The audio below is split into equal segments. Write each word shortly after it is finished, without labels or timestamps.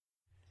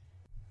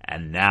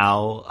And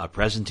now, a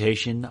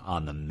presentation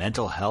on the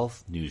Mental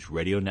Health News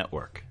Radio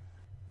Network.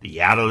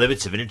 The Outer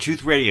Limits of Inner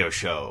Truth Radio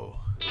Show.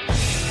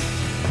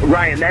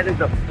 Ryan, that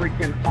is a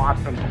freaking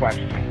awesome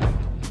question.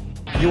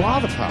 You are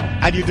the power,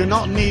 and you do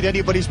not need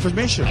anybody's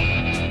permission.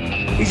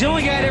 He's the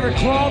only guy that ever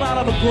crawled out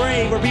of a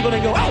grave where people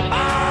didn't go, oh,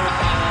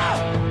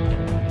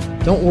 ah!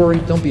 Don't worry,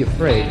 don't be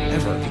afraid,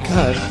 ever,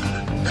 because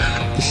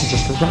this is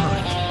just a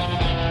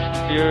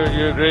ride. You're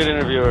a great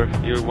interviewer.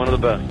 You're one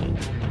of the best.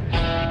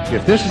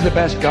 If this is the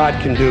best God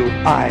can do,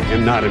 I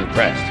am not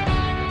impressed.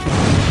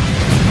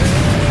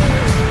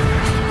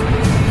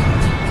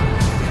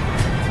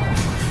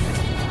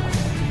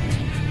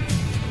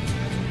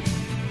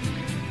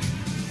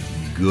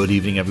 Good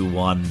evening,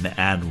 everyone,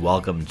 and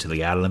welcome to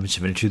the Outer Limits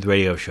of Inner Truth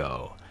Radio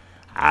Show.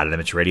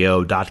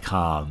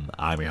 OuterLimitsRadio.com.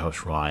 I'm your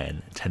host,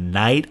 Ryan.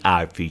 Tonight,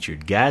 our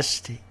featured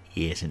guest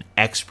is an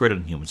expert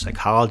on human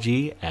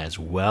psychology, as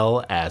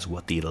well as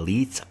what the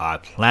elites are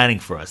planning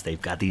for us.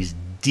 They've got these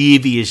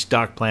devious,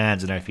 dark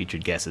plans, and our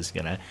featured guest is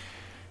going to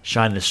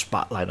shine the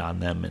spotlight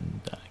on them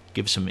and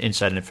give some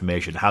inside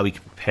information, how we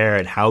can prepare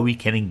and how we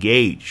can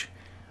engage.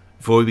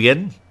 Before we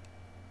begin,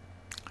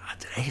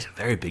 today is a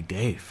very big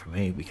day for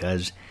me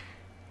because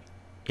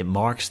it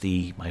marks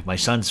my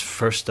son's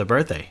first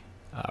birthday.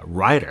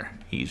 Ryder,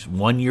 he's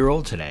 1 year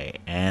old today,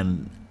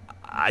 and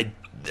I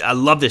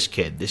love this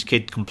kid. This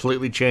kid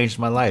completely changed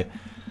my life.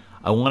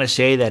 I want to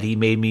say that he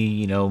made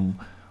me,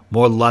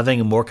 more loving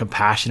and more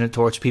compassionate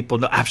towards people.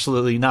 No,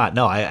 absolutely not.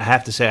 No, I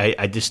have to say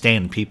I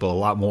disdain people a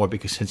lot more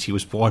since he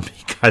was born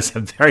because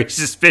I'm very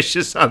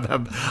suspicious of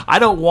them. I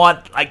don't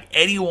want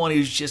anyone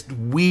who's just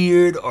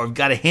weird or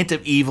got a hint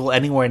of evil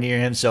anywhere near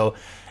him. So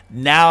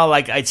now,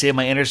 I'd say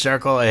my inner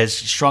circle has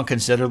shrunk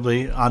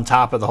considerably on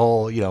top of the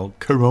whole,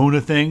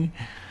 Corona thing.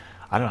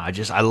 I don't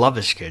know. I love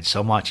this kid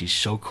so much. He's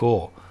so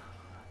cool.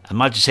 I'm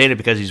not just saying it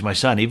because he's my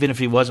son. Even if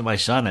he wasn't my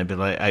son, I'd be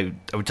I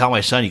would tell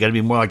my son, you got to be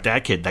more like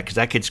that kid, because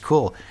that kid's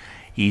cool.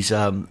 He's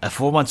at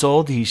 4 months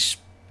old. He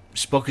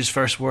spoke his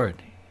first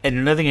word, and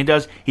another thing he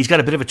does, he's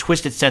got a bit of a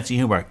twisted sense of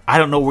humor. I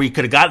don't know where he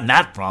could have gotten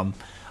that from.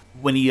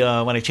 When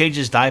I change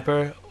his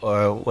diaper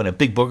or when a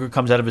big booger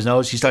comes out of his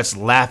nose, he starts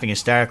laughing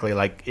hysterically,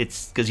 like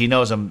it's because he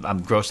knows I'm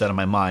grossed out of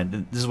my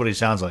mind. This is what he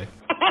sounds like.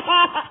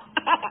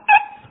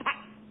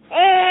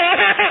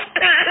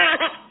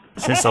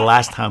 Since the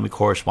last time we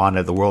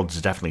corresponded, the world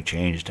has definitely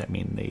changed. I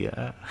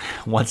mean,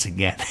 once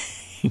again,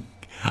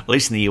 at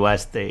least in the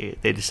U.S., they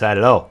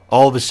decided, all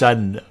of a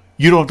sudden,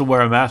 you don't have to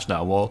wear a mask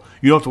now. Well,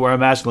 you don't have to wear a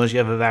mask unless you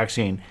have a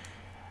vaccine.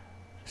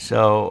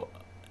 So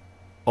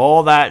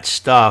all that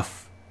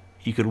stuff,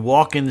 you could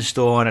walk in the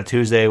store on a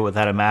Tuesday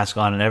without a mask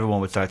on and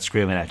everyone would start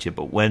screaming at you.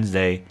 But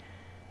Wednesday,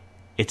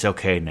 it's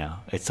okay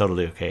now. It's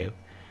totally okay.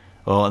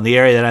 Well, in the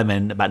area that I'm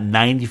in, about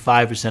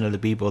 95% of the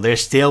people, they're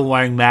still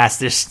wearing masks.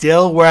 They're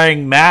still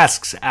wearing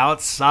masks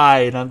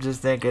outside. I'm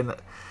just thinking,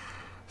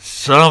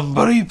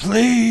 somebody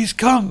please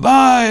come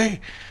by,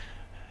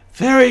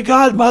 fairy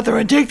godmother,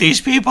 and take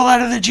these people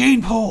out of the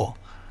gene pool.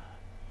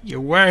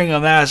 You're wearing a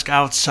mask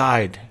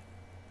outside.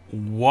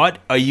 What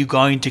are you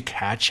going to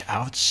catch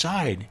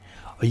outside?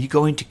 Are you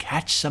going to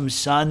catch some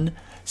sun,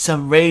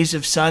 some rays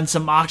of sun,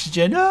 some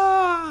oxygen?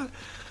 I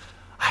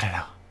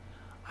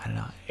don't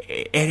know.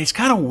 And it's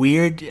kind of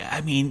weird.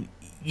 I mean,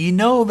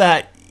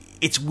 that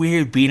it's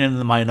weird being in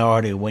the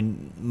minority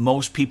when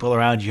most people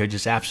around you are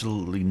just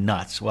absolutely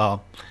nuts.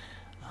 Well,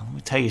 let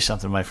me tell you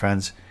something, my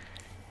friends.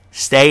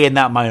 Stay in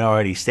that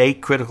minority. Stay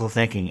critical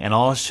thinking. And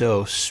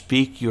also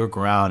speak your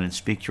ground and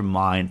speak your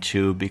mind,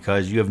 too,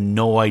 because you have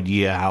no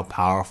idea how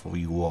powerful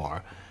you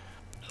are.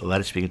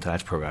 Let us begin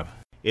tonight's program.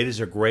 It is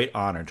a great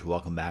honor to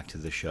welcome back to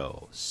the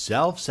show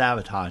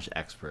self-sabotage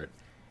expert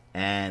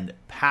and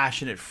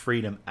passionate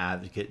freedom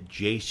advocate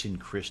Jason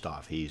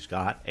Christo. He's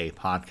got a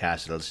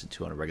podcast that I listen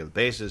to on a regular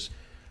basis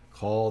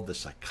called The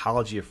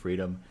Psychology of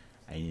Freedom,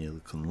 and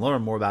you can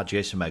learn more about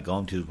Jason by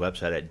going to his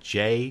website at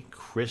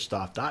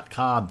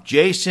jchristof.com.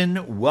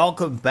 Jason,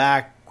 welcome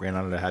back. Great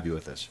honor to have you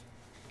with us.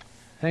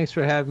 Thanks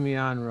for having me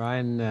on,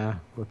 Ryan.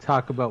 We'll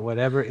talk about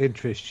whatever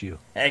interests you.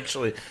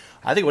 Actually,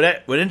 I think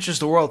what interests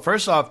the world,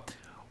 first off,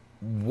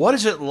 what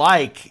is it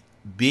like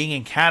being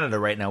in Canada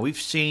right now? We've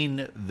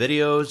seen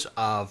videos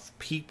of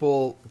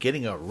people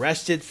getting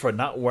arrested for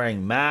not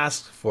wearing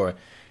masks, for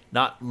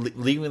not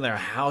leaving their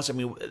house. I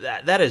mean,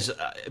 that is.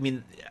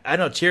 I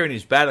know tyranny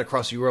is bad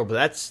across the world,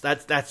 but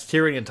that's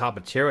tyranny on top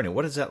of tyranny.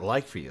 What is that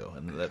like for you?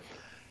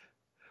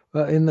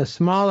 Well, in the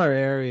smaller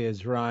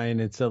areas, Ryan,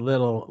 it's a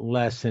little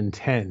less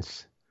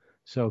intense.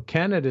 So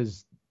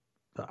Canada's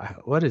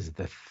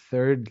the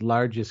third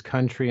largest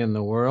country in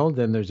the world,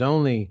 and there's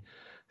only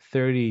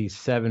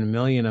 37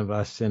 million of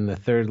us in the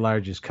third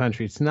largest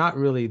country. It's not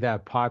really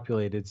that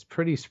populated. It's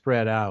pretty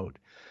spread out.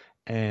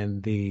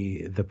 And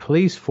the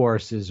police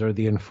forces, or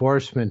the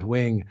enforcement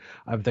wing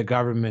of the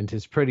government,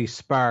 is pretty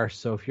sparse.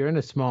 So if you're in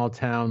a small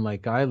town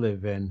like I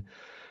live in,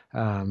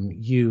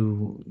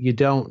 You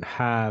don't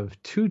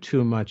have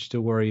too much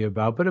to worry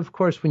about. But of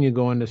course, when you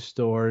go into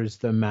stores,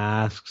 the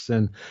masks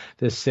and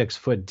the 6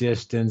 foot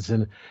distance,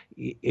 and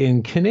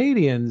in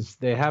Canadians,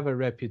 they have a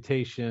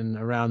reputation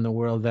around the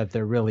world that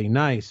they're really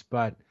nice,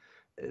 but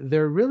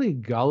they're really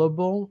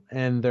gullible,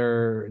 and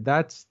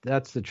that's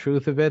the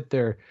truth of it.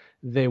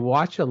 They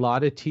watch a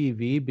lot of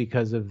TV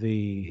because of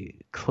the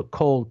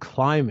cold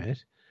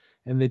climate,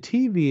 and the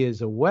TV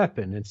is a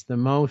weapon. It's the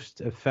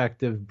most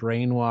effective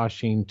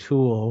brainwashing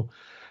tool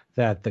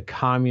that the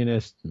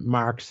communist,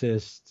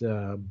 Marxist,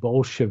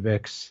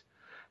 Bolsheviks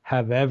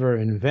have ever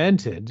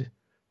invented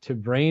to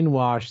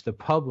brainwash the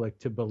public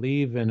to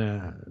believe in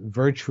a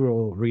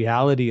virtual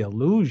reality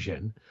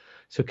illusion.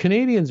 So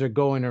Canadians are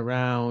going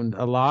around,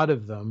 a lot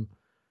of them,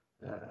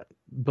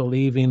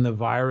 believing the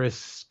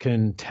virus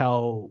can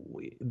tell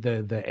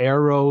the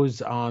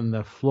arrows on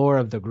the floor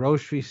of the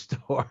grocery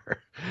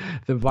store.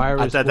 The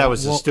virus. I thought that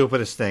was the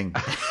stupidest thing.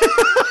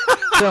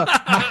 So,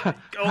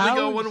 Only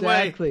go one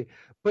exactly?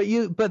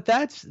 But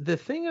that's the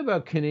thing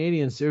about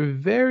Canadians. They're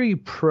very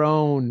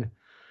prone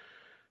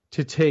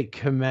to take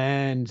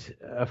command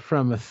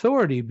from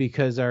authority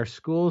because our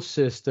school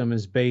system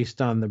is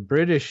based on the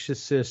British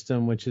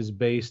system, which is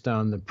based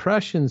on the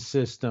Prussian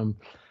system.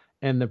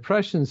 And the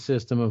Prussian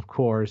system, of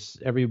course,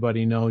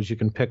 everybody knows. You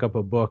can pick up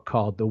a book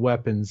called The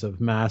Weapons of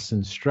Mass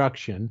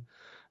Instruction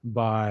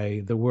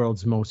by the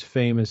world's most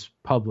famous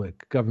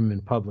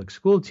government public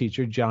school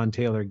teacher, John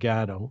Taylor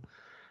Gatto.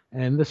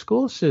 And the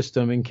school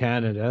system in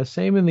Canada,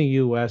 same in the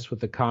US with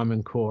the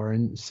Common Core,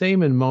 and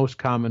same in most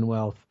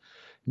Commonwealth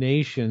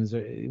nations. I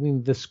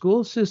mean, the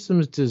school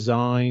system is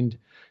designed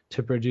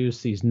to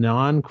produce these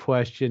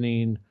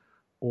non-questioning,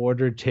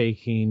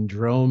 order-taking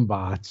drone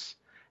bots.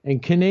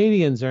 And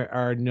Canadians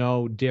are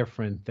no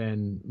different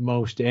than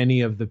most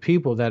any of the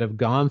people that have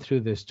gone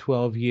through this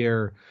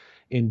 12-year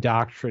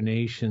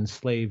indoctrination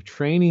slave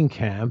training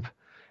camp.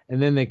 And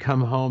then they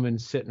come home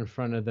and sit in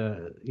front of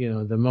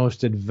the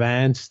most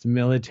advanced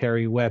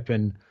military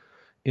weapon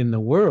in the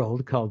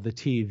world called the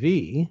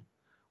TV,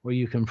 where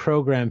you can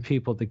program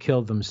people to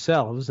kill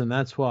themselves. And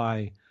that's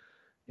why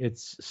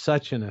it's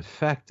such an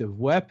effective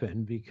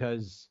weapon,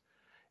 because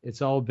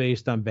it's all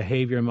based on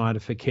behavior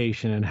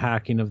modification and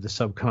hacking of the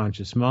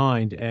subconscious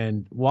mind.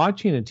 And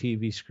watching a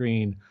TV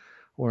screen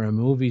or a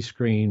movie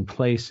screen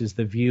places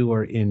the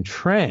viewer in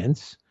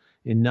trance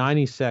in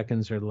 90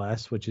 seconds or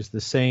less, which is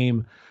the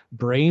same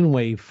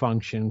brainwave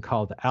function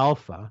called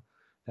alpha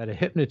that a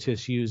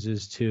hypnotist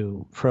uses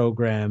to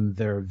program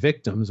their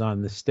victims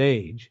on the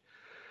stage.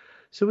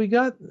 So we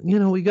got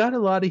a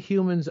lot of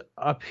humans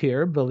up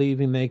here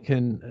believing they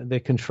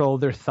control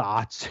their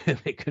thoughts and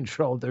they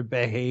control their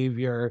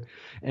behavior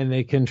and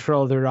they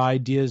control their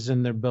ideas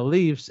and their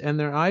beliefs. And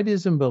their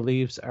ideas and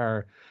beliefs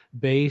are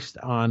based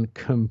on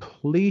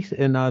complete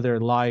and utter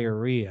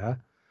liarrhea.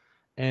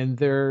 And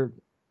they're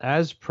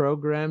as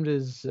programmed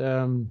as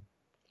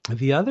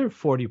the other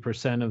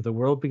 40% of the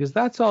world, because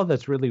that's all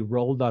that's really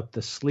rolled up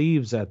the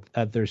sleeves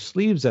at their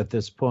sleeves at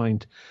this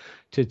point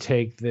to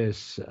take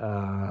this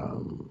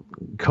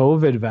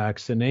COVID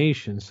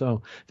vaccination.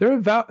 So they're a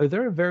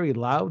very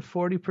loud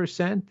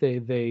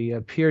 40%. They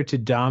appear to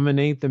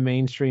dominate the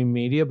mainstream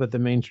media, but the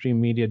mainstream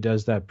media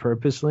does that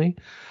purposely.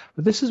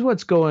 But this is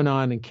what's going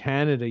on in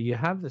Canada. You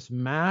have this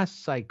mass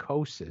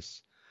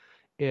psychosis,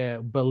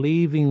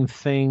 believing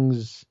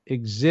things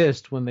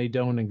exist when they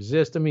don't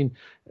exist. I mean,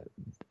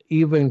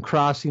 even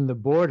crossing the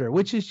border,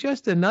 which is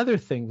just another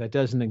thing that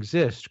doesn't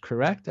exist,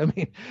 correct? I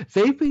mean,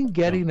 they've been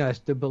getting us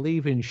to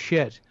believe in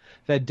shit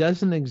that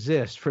doesn't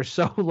exist for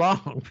so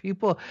long.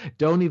 People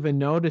don't even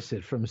notice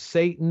it, from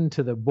Satan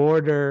to the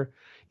border.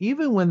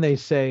 Even when they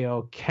say,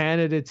 oh,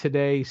 Canada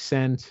today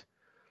sent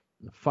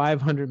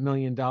 $500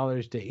 million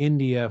to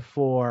India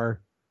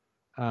for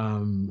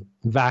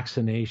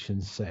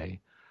vaccinations,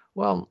 say.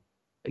 Well,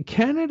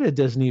 Canada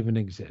doesn't even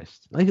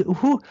exist.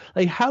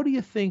 How do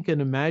you think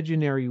an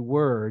imaginary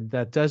word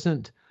that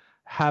doesn't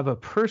have a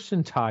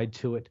person tied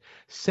to it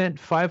sent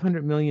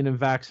 500 million in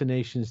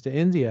vaccinations to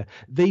India?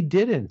 They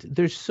didn't.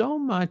 There's so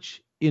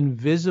much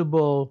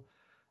invisible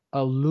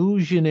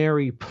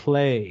illusionary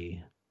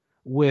play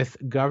with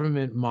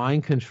government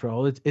mind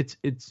control. It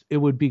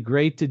would be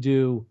great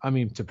to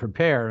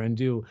prepare and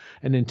do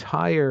an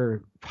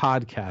entire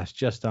podcast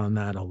just on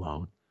that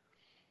alone.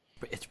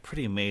 It's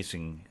pretty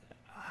amazing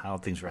how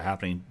things are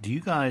happening. Do you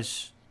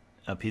guys,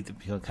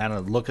 people kind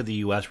of look at the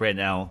U.S. right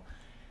now,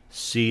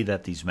 see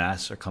that these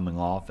masks are coming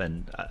off,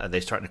 and are they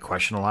starting to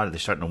question a lot? Are they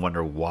starting to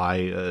wonder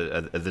why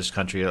this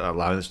country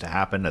allowing this to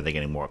happen? Are they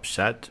getting more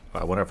upset?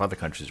 I wonder if other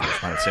countries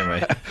respond the same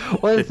way.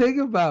 Well, the thing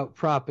about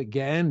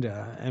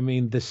propaganda, I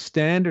mean, the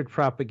standard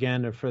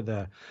propaganda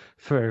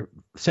for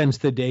since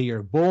the day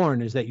you're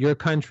born is that your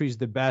country's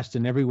the best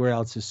and everywhere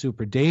else is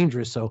super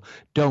dangerous. So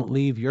don't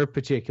leave your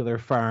particular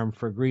farm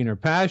for greener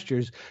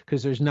pastures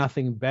because there's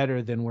nothing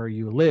better than where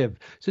you live.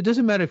 So it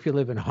doesn't matter if you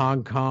live in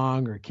Hong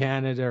Kong or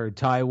Canada or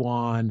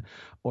Taiwan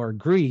or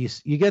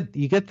Greece, you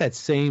get that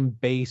same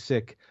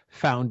basic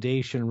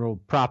foundational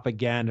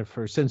propaganda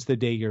for since the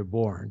day you're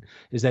born,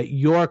 is that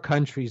your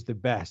country's the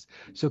best.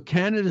 So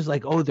Canada's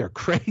like, oh, they're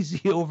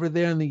crazy over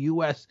there in the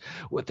US,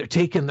 what they're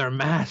taking their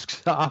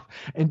masks off.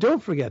 And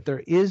don't forget,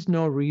 there is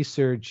no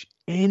research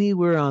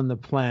anywhere on the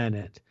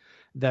planet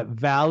that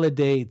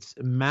validates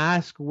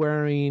mask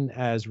wearing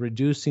as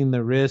reducing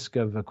the risk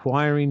of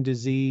acquiring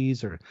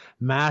disease, or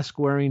mask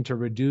wearing to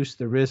reduce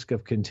the risk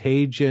of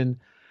contagion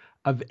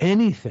of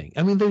anything.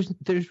 I mean,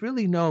 there's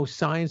really no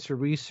science or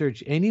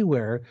research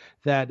anywhere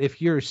that if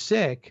you're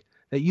sick,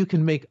 that you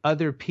can make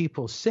other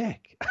people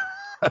sick.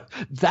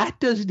 That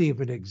doesn't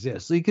even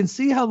exist. So you can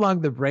see how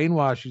long the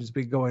brainwashing has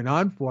been going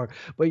on for.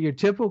 But your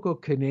typical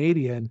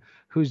Canadian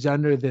who's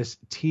under this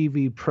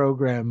TV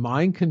program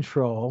mind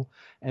control,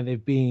 and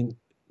they've been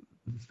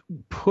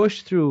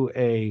pushed through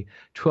a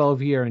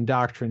 12-year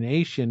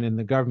indoctrination in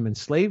the government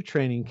slave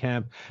training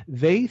camp,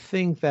 they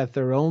think that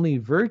their only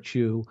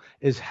virtue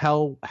is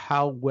how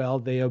well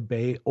they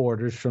obey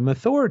orders from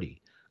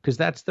authority, because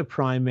that's the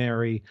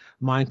primary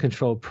mind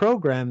control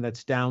program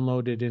that's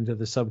downloaded into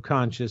the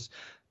subconscious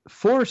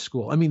for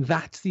school. I mean,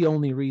 that's the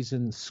only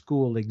reason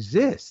school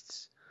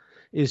exists,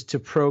 is to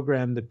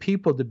program the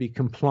people to be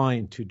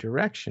compliant to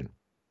direction.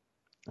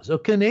 So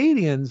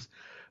Canadians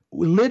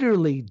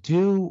literally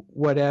do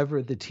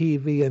whatever the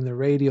TV and the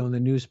radio and the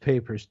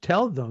newspapers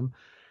tell them.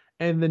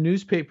 And the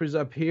newspapers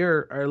up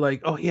here are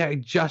like, oh, yeah,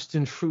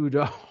 Justin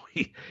Trudeau,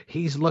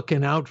 he's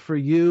looking out for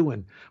you.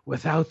 And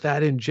without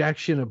that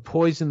injection of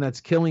poison that's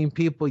killing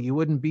people, you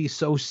wouldn't be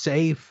so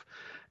safe.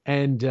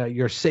 And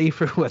you're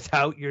safer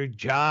without your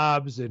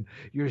jobs, and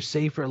you're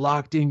safer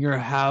locked in your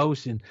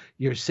house, and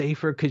you're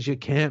safer because you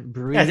can't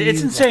breathe. Yeah,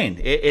 it's insane.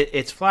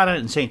 It's flat out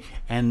insane.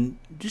 And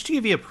just to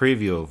give you a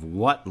preview of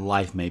what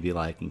life may be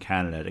like in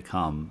Canada to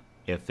come,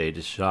 if they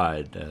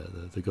decide,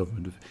 the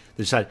government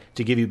decide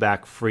to give you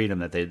back freedom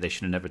that they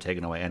should have never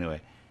taken away anyway.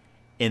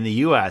 In the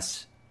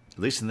U.S., at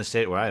least in the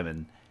state where I'm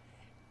in,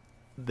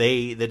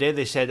 the day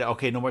they said,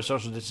 okay, no more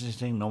social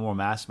distancing, no more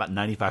masks, about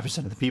 95%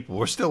 of the people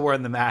were still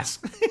wearing the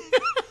mask.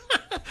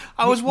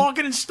 I was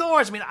walking in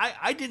stores. I mean,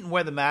 I didn't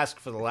wear the mask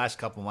for the last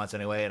couple of months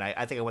anyway, and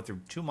I think I went through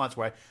 2 months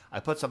where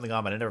I put something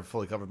on, but I never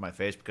fully covered my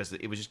face because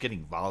it was just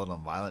getting volatile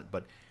and violent.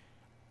 But,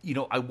 you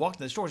know, I walked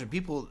in the stores, and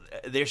people,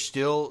 they're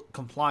still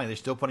complying. They're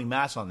still putting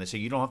masks on. They say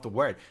you don't have to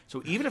wear it.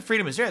 So even if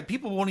freedom is there,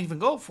 people won't even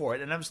go for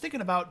it. And I was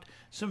thinking about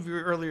some of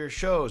your earlier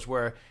shows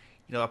where,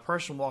 you know, a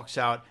person walks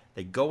out,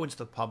 they go into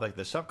the public,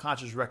 the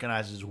subconscious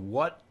recognizes,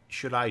 what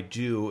should I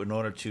do in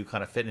order to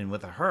kind of fit in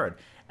with a herd?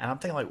 And I'm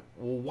thinking, like,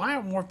 well, why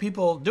aren't more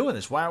people doing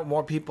this? Why aren't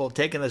more people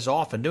taking this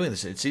off and doing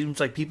this? It seems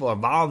like people are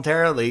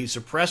voluntarily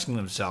suppressing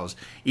themselves,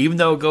 even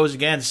though it goes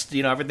against,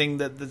 you know, everything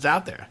that's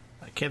out there.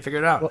 I can't figure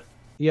it out.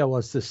 Well,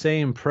 it's the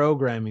same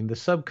programming. The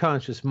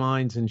subconscious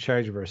mind's in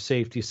charge of our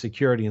safety,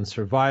 security, and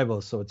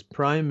survival. So its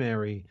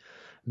primary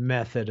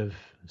method of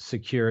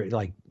security,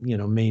 like, you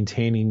know,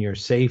 maintaining your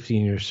safety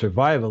and your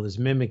survival, is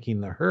mimicking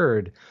the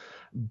herd.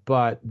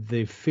 But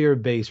the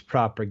fear-based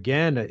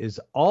propaganda is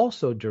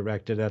also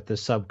directed at the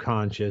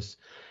subconscious,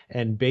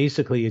 and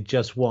basically it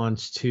just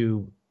wants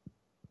to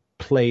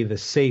play the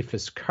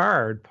safest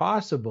card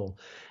possible.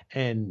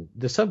 And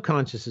the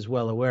subconscious is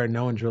well aware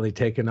no one's really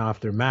taken off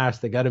their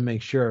mask. They got to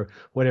make sure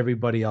what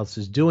everybody else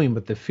is doing.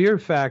 But the fear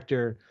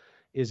factor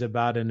is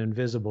about an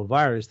invisible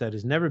virus that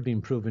has never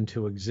been proven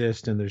to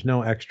exist, and there's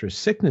no extra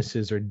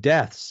sicknesses or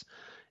deaths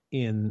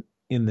in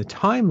the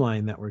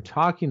timeline that we're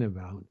talking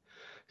about.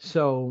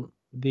 So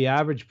the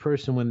average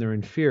person, when they're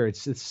in fear,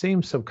 it's the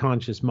same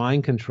subconscious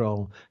mind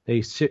control.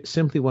 They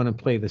simply want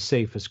to play the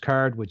safest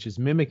card, which is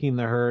mimicking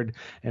the herd.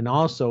 And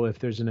also, if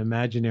there's an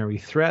imaginary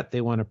threat,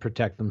 they want to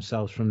protect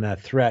themselves from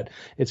that threat.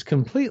 It's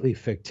completely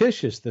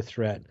fictitious, the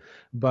threat,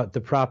 but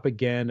the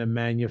propaganda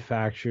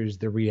manufactures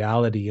the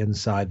reality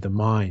inside the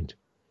mind.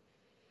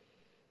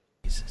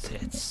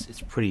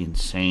 It's pretty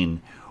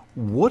insane.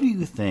 What do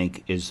you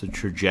think is the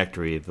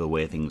trajectory of the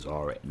way things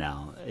are right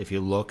now? If you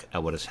look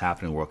at what is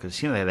happening in the world, because it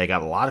seems like they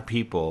got a lot of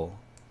people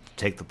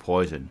take the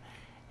poison,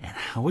 and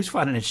I always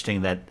find it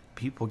interesting that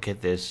people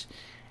get this,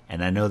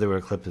 and I know there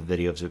were clips of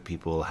videos of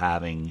people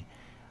having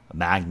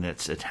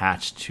magnets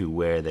attached to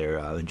where their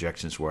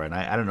injections were, and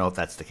I don't know if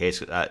that's the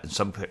case.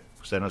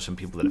 Because I know some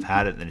people that have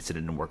had it and it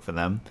didn't work for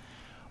them,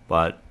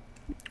 but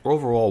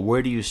overall,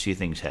 where do you see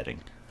things heading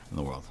in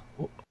the world?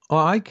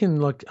 Well, I can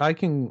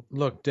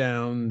look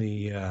down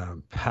the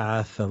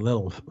path a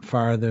little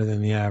farther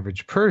than the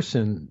average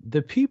person.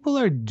 The people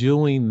are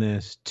doing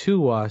this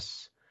to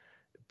us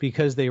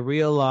because they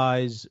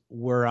realize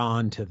we're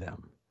on to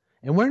them.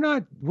 And we're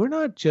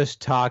not just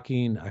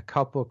talking a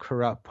couple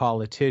corrupt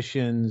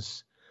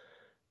politicians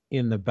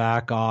in the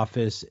back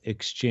office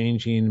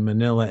exchanging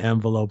manila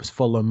envelopes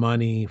full of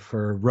money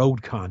for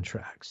road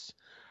contracts.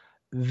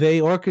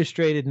 They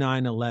orchestrated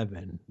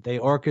 9/11. They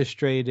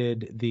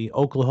orchestrated the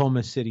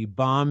Oklahoma City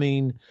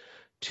bombing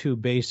to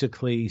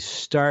basically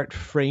start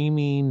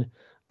framing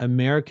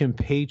American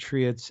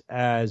patriots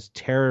as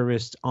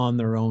terrorists on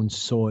their own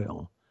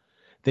soil.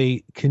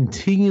 They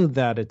continued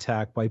that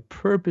attack by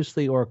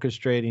purposely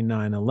orchestrating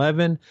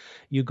 9/11.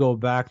 You go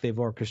back, they've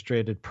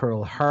orchestrated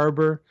Pearl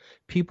Harbor.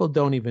 People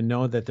don't even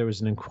know that there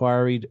was an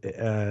inquiry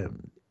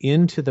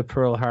into the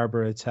Pearl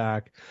Harbor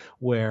attack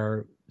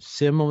where,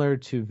 similar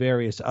to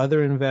various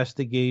other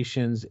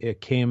investigations,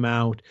 it came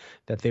out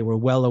that they were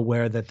well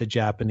aware that the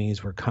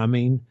Japanese were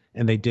coming,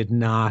 and they did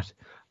not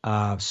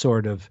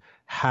sort of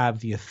have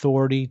the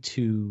authority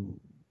to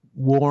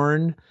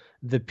warn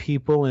the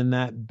people in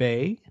that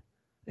bay,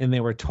 and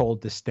they were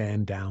told to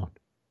stand down.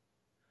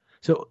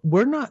 So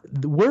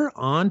we're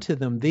on to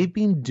them. They've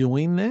been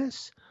doing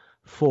this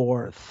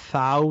for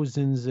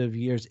thousands of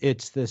years.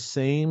 It's the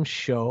same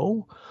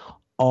show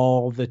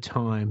all the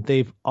time.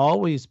 They've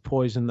always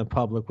poisoned the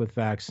public with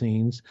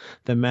vaccines.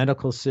 The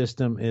medical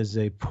system is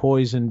a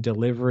poison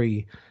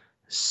delivery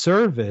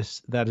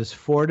service that is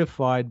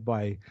fortified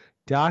by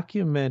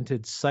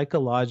documented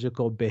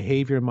psychological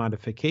behavior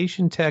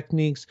modification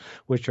techniques,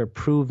 which are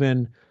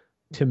proven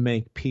to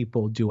make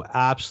people do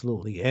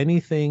absolutely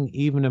anything,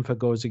 even if it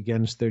goes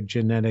against their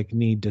genetic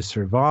need to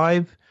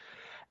survive.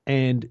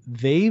 And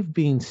they've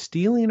been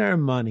stealing our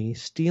money,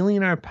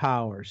 stealing our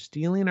power,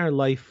 stealing our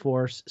life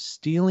force,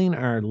 stealing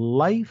our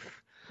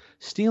life,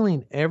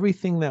 stealing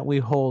everything that we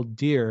hold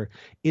dear.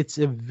 It's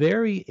a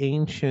very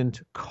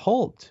ancient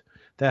cult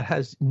that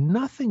has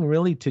nothing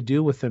really to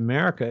do with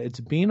America. It's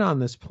been on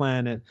this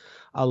planet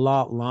a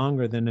lot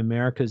longer than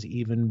America's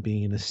even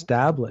been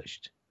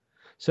established.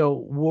 So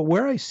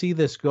where I see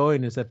this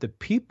going is that the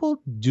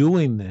people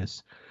doing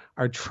this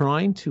are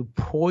trying to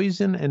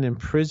poison and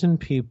imprison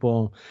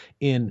people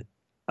on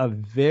a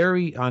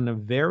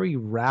very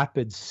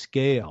rapid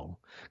scale,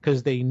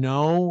 because they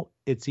know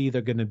it's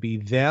either going to be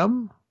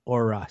them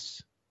or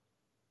us.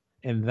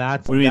 And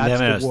that's what do you mean,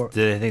 that's the war.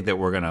 Do they think that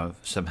we're going to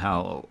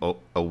somehow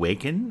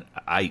awaken?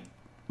 I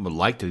would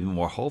like to be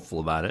more hopeful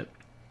about it.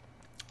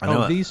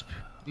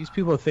 These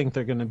people think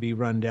they're going to be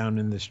run down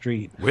in the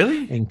street,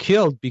 really, and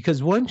killed,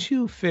 because once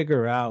you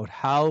figure out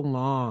how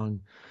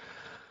long,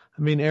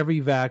 I mean, every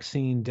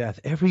vaccine death,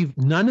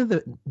 none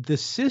of the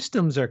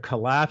systems are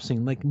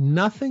collapsing. Like,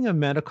 nothing a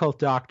medical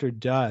doctor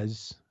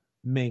does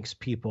makes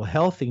people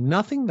healthy.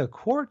 Nothing the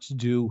courts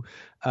do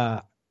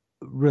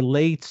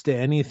relates to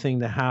anything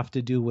that have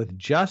to do with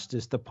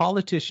justice. The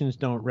politicians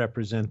don't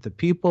represent the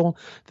people.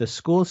 The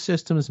school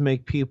systems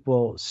make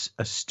people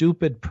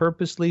stupid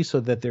purposely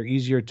so that they're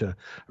easier to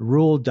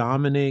rule,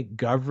 dominate,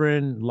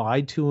 govern,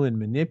 lie to, and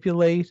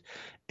manipulate.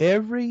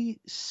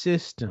 Every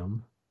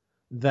system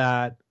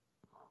that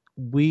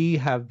we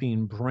have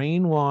been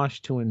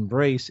brainwashed to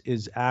embrace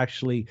is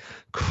actually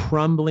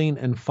crumbling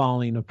and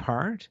falling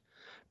apart,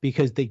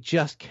 because they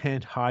just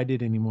can't hide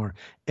it anymore.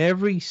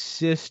 Every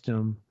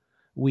system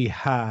we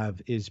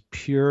have is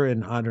pure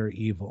and utter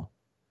evil,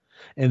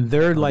 and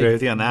they're I'll agree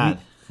with you on that.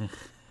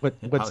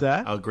 What's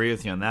that? I'll agree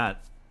with you on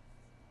that.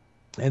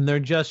 And they're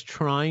just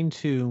trying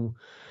to,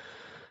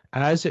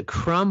 as it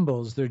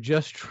crumbles, they're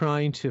just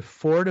trying to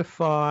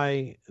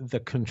fortify the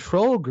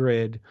control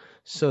grid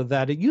so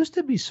that it used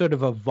to be sort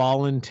of a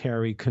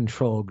voluntary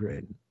control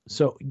grid.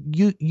 So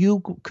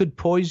you could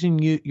poison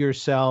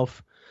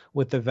yourself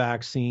with the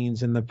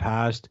vaccines in the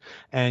past,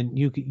 and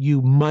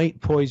you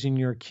might poison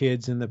your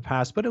kids in the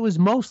past, but it was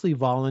mostly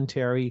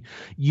voluntary.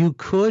 You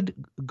could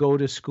go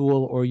to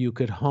school, or you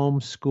could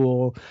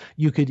homeschool.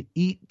 You could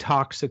eat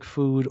toxic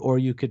food, or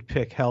you could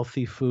pick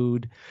healthy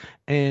food.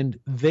 And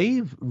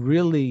they've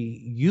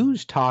really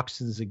used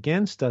toxins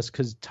against us,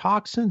 because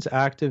toxins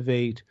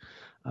activate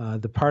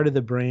the part of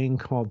the brain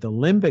called the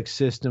limbic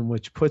system,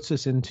 which puts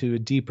us into a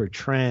deeper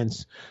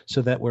trance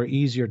so that we're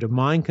easier to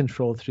mind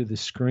control through the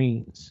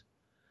screens.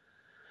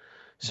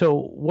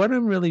 So what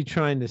I'm really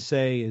trying to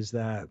say is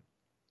that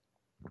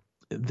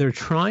they're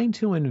trying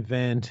to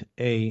invent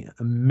a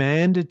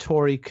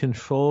mandatory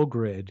control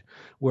grid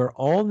where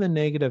all the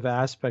negative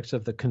aspects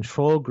of the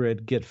control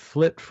grid get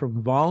flipped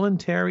from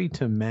voluntary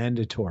to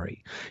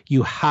mandatory.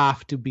 You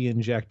have to be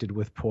injected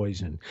with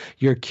poison.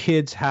 Your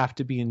kids have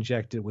to be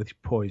injected with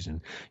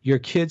poison. Your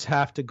kids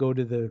have to go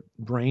to the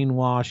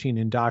brainwashing,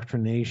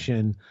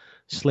 indoctrination,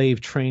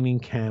 slave training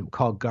camp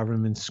called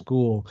government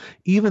school.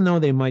 Even though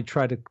they might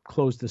try to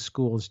close the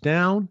schools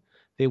down,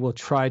 they will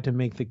try to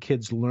make the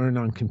kids learn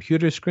on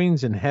computer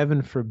screens, and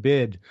heaven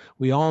forbid,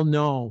 we all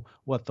know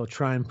what they'll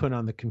try and put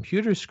on the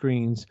computer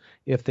screens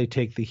if they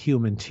take the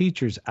human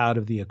teachers out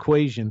of the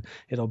equation.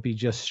 It'll be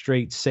just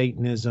straight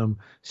Satanism,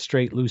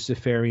 straight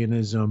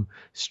Luciferianism,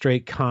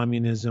 straight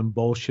communism,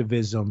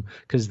 Bolshevism,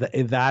 because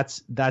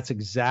that's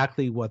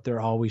exactly what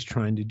they're always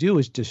trying to do,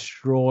 is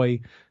destroy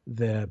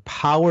the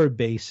power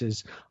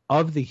bases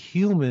of the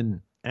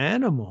human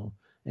animal,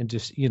 and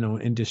just,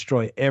 and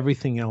destroy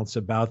everything else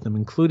about them,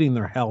 including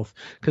their health.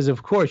 Because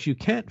of course you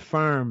can't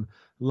farm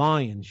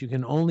lions. You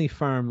can only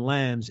farm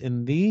lambs.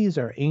 And these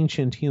are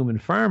ancient human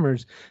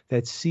farmers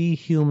that see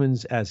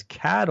humans as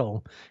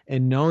cattle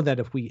and know that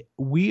if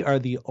we are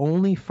the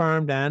only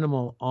farmed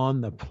animal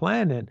on the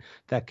planet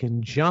that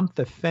can jump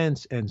the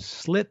fence and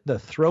slit the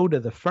throat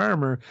of the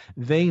farmer,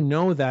 they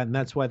know that, and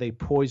that's why they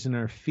poison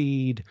our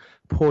feed,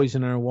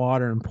 poison our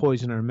water, and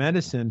poison our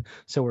medicine.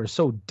 So we're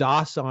so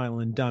docile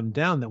and dumbed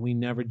down that we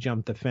never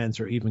jump the fence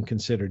or even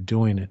consider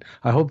doing it.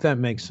 I hope that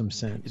makes some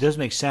sense. It does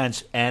make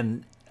sense,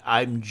 and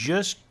I'm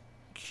just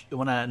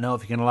want to know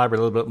if you can elaborate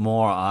a little bit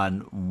more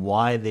on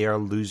why they are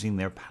losing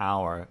their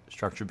power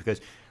structure, because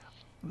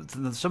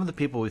some of the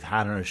people we've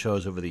had on our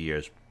shows over the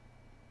years,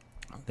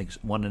 I think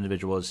one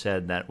individual has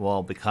said that,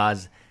 well,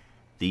 because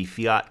the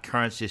fiat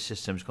currency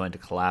system is going to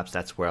collapse,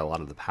 that's where a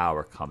lot of the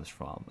power comes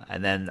from.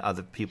 And then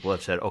other people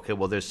have said, okay,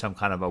 well, there's some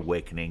kind of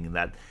awakening,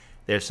 that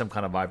there's some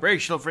kind of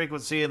vibrational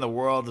frequency and the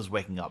world is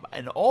waking up.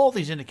 And all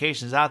these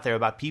indications out there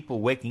about people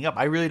waking up,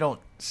 I really don't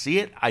see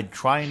it. I'm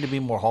trying to be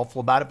more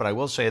hopeful about it, but I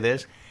will say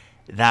this,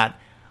 that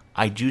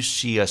I do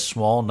see a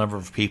small number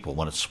of people.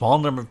 When a small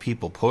number of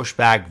people push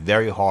back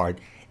very hard,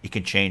 it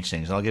can change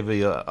things. And I'll give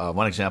you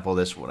one example of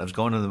this. When I was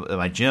going to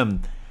my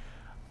gym,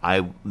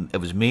 it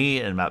was me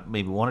and about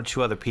maybe one or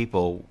two other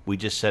people. We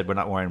just said we're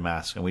not wearing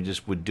masks, and we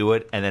just would do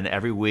it. And then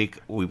every week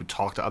we would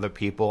talk to other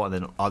people, and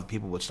then other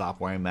people would stop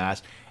wearing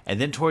masks. And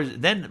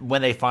then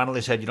when they finally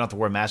said you don't have to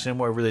wear masks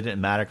anymore, it really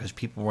didn't matter because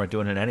people weren't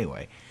doing it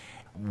anyway.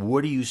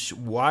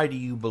 Why do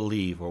you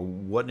believe, or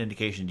what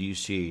indication do you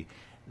see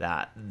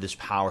that this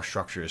power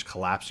structure is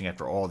collapsing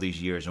after all these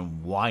years,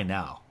 and why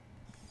now?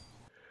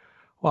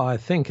 Well, I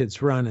think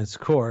it's run its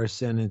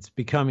course, and it's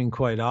becoming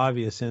quite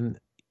obvious. And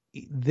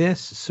this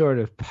sort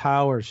of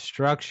power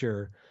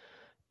structure,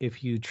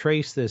 if you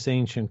trace this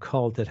ancient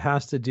cult, it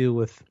has to do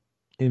with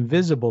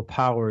invisible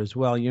power as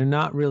well. You're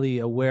not really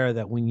aware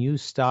that when you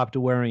stopped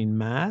wearing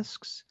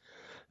masks,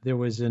 there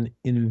was an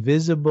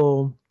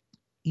invisible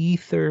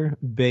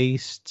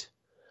ether-based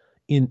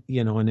an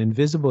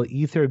invisible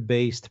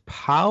ether-based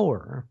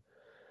power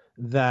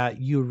that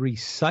you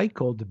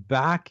recycled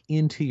back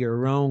into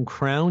your own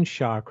crown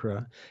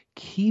chakra,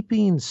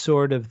 keeping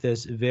sort of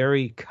this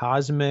very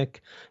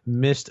cosmic,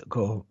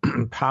 mystical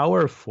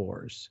power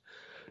force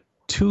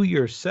to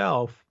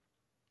yourself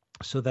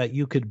so that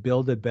you could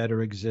build a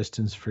better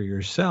existence for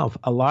yourself.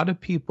 A lot of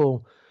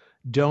people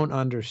don't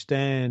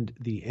understand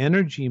the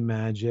energy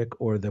magic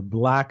or the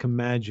black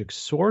magic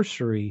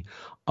sorcery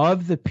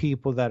of the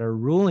people that are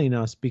ruling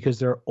us, because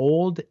they're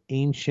old,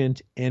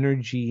 ancient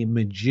energy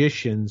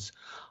magicians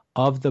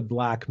of the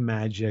black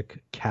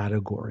magic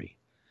category.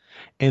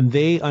 And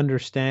they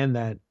understand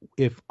that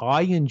if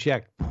I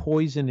inject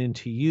poison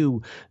into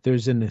you,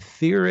 there's an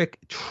etheric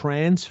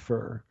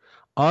transfer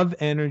of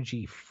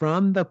energy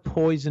from the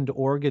poisoned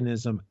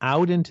organism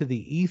out into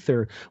the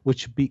ether,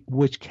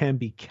 which can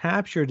be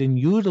captured and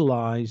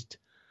utilized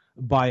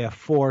by a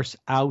force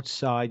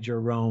outside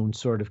your own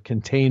sort of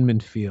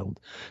containment field.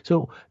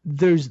 So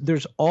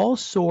there's all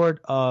sort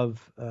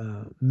of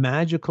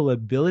magical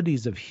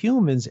abilities of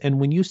humans, and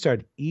when you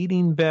start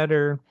eating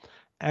better,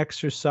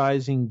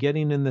 exercising,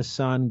 getting in the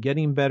sun,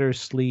 getting better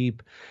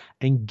sleep,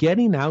 and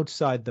getting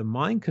outside the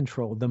mind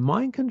control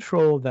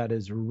that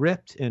is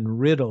ripped and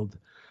riddled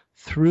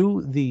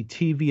through the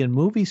TV and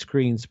movie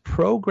screens,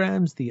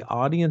 programs the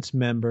audience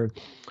member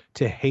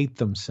to hate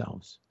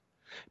themselves.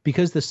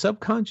 Because the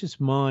subconscious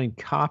mind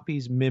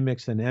copies,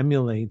 mimics, and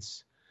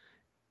emulates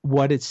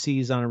what it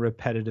sees on a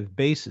repetitive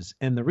basis.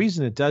 And the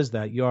reason it does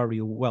that, you're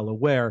already well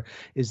aware,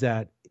 is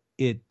that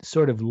it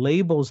sort of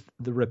labels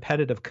the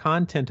repetitive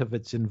content of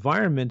its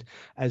environment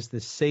as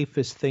the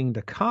safest thing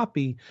to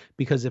copy,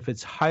 because if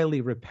it's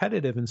highly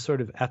repetitive and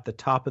sort of at the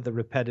top of the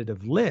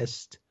repetitive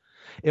list,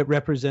 it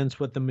represents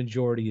what the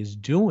majority is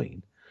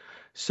doing.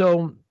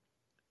 So,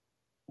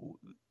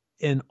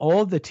 and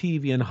all the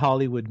TV and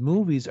Hollywood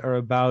movies are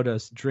about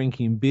us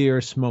drinking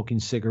beer, smoking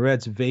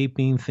cigarettes,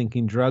 vaping,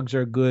 thinking drugs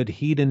are good,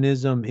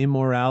 hedonism,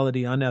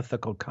 immorality,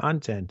 unethical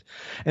content.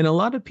 And a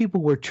lot of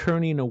people were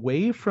turning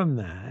away from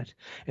that.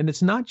 And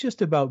it's not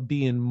just about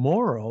being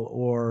moral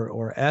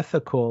or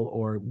ethical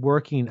or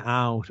working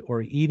out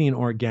or eating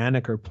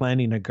organic or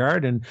planting a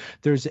garden.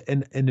 There's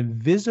an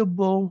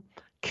invisible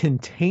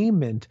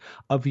containment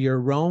of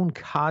your own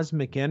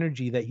cosmic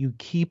energy that you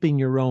keep in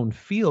your own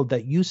field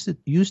that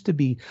used to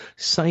be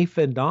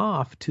siphoned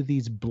off to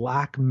these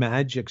black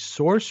magic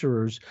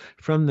sorcerers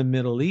from the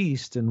Middle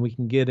East. And we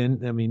can get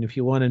in, I mean, if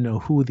you want to know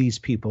who these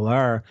people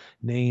are,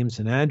 names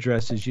and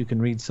addresses, you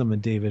can read some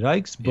of David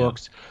Icke's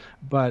books.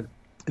 But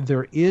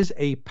there is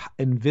a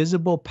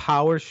invisible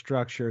power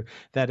structure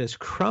that is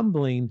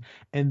crumbling,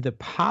 and the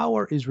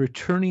power is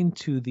returning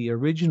to the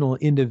original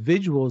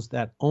individuals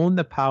that own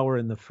the power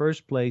in the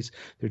first place.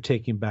 They're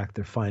taking back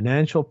their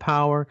financial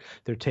power.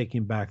 They're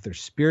taking back their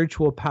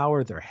spiritual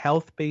power, their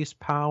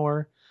health-based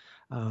power.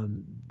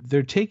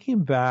 They're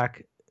taking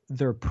back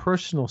their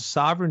personal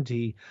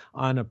sovereignty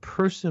on a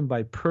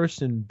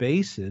person-by-person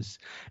basis,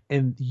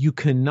 and you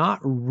cannot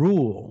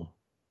rule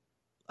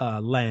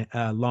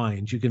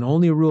lions. You can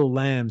only rule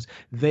lambs.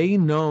 They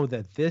know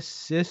that this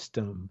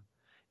system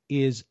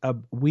is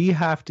we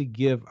have to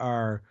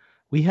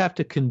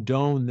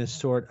condone this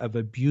sort of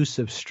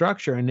abusive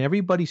structure, and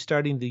everybody's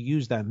starting to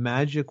use that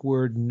magic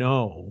word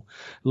no,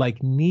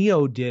 like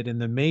Neo did in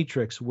The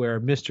Matrix, where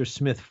Mr.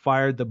 Smith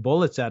fired the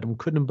bullets at him,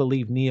 couldn't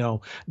believe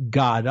Neo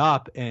got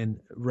up and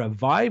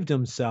revived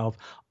himself.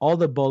 All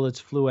the bullets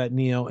flew at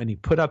Neo, and he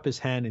put up his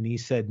hand and he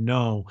said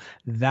no.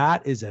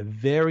 That is a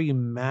very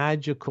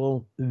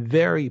magical,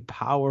 very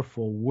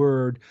powerful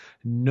word,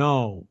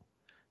 no.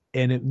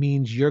 And it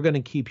means you're going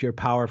to keep your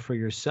power for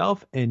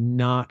yourself and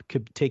not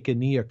take a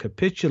knee or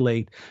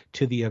capitulate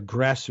to the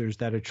aggressors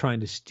that are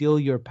trying to steal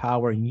your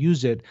power and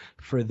use it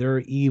for their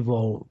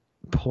evil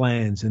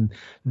plans. And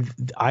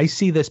I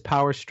see this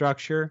power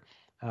structure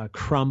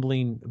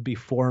crumbling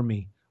before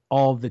me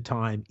all the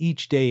time,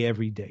 each day,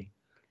 every day.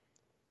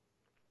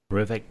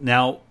 Terrific.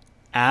 Now,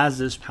 as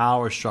this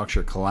power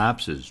structure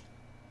collapses,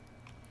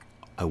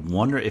 I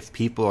wonder if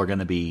people are going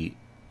to be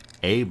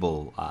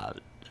able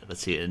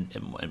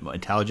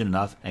intelligent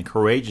enough and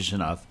courageous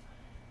enough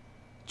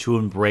to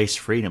embrace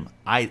freedom.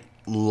 I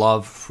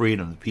love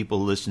freedom. The people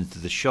who listen to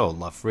the show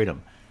love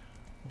freedom.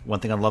 One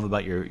thing I love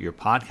about your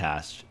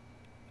podcast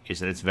is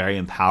that it's very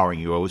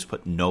empowering. You always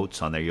put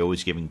notes on there. You're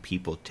always giving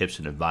people tips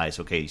and advice.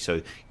 Okay,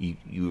 so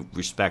you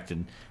respect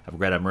and have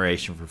great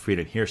admiration for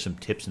freedom. Here's some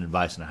tips and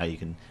advice on how you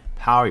can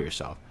empower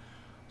yourself.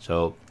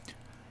 So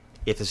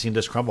if the scene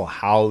does crumble,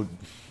 how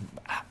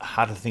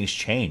do things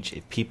change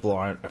if people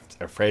aren't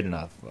afraid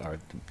enough or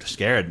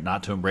scared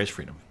not to embrace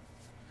freedom?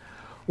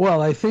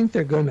 Well, I think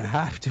they're going to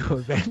have to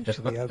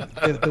eventually.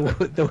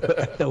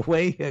 The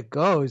way it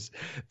goes,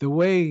 the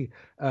way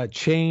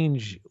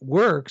change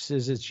works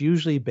is it's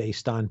usually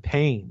based on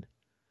pain.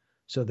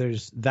 So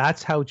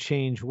that's how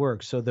change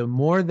works. So the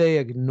more they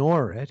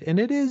ignore it, and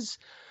it is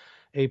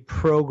a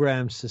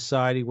programmed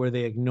society where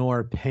they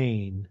ignore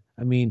pain.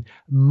 I mean,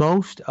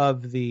 most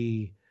of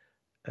the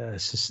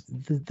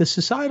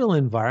societal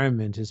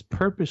environment is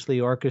purposely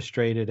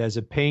orchestrated as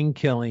a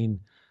pain-killing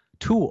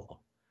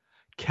tool.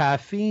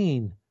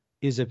 Caffeine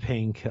is a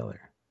painkiller.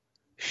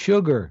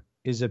 Sugar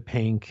is a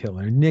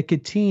painkiller.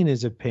 Nicotine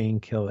is a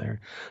painkiller.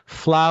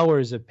 Flour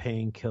is a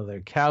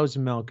painkiller. Cow's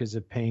milk is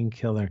a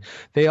painkiller.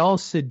 They all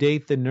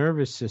sedate the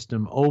nervous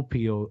system,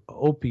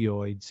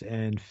 opioids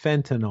and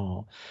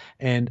fentanyl.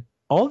 And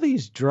all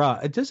these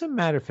drugs, it doesn't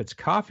matter if it's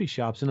coffee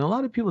shops, and a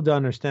lot of people don't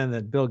understand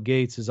that Bill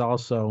Gates is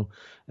also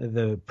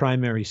the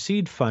primary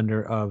seed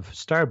funder of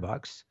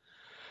Starbucks.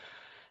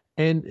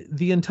 And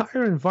the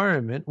entire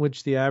environment,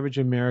 which the average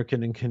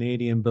American and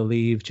Canadian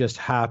believe just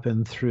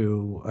happened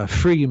through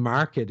free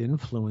market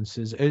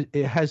influences,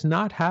 it has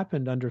not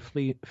happened under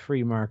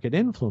free market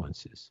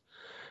influences.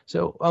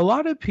 So a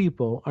lot of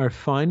people are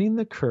finding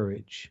the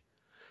courage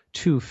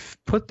to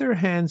put their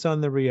hands on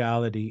the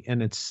reality,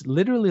 and it's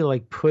literally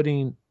like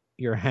putting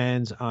your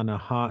hands on a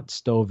hot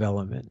stove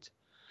element.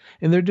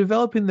 And they're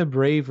developing the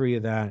bravery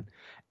of that.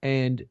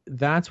 And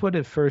that's what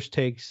it first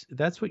takes.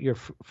 That's what you're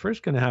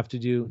first going to have to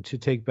do to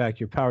take back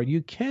your power.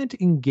 You can't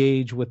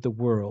engage with the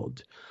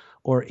world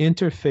or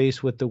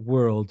interface with the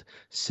world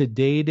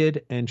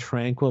sedated and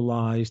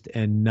tranquilized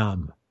and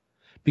numb,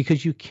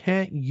 because you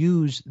can't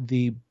use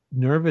the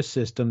nervous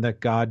system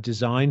that God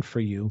designed for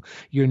you.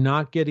 You're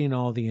not getting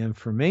all the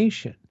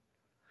information.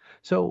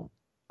 So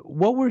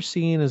what we're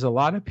seeing is a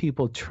lot of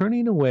people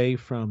turning away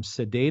from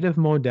sedative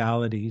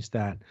modalities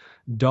that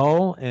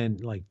dull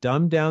and like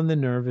dumb down the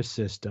nervous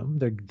system.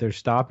 They're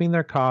stopping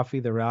their coffee,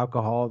 their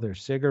alcohol, their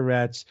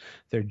cigarettes,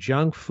 their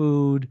junk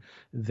food,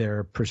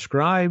 their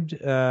prescribed,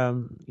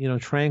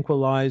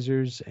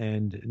 tranquilizers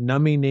and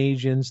numbing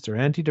agents, their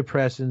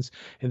antidepressants,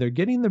 and they're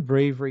getting the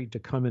bravery to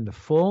come into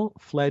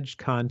full-fledged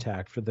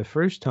contact for the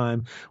first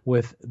time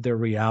with their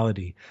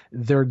reality.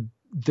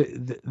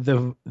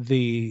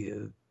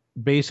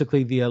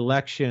 Basically, the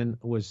election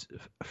was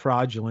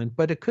fraudulent,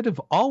 but it could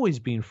have always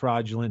been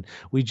fraudulent.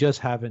 We just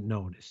haven't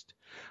noticed.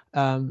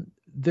 The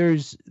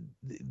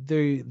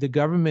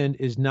government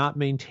is not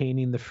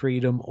maintaining the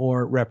freedom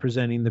or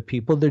representing the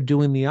people. They're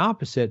doing the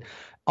opposite.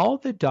 All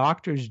the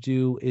doctors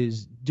do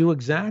is do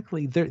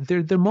exactly.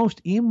 They're the most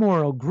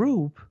immoral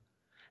group,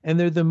 and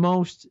they're the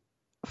most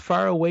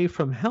far away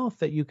from health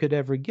that you could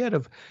ever get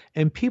of.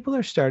 And people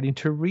are starting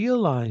to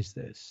realize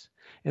this.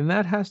 And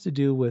that has to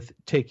do with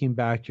taking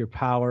back your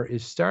power,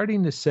 is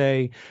starting to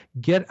say,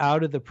 get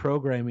out of the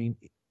programming.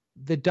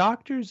 The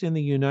doctors in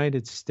the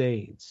United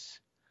States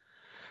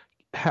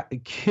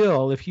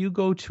kill, if you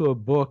go to a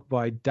book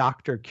by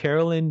Dr.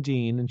 Carolyn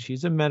Dean, and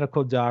she's a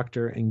medical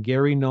doctor, and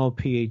Gary Null,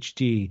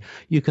 PhD,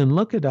 you can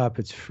look it up.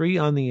 It's free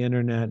on the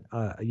internet.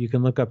 You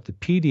can look up the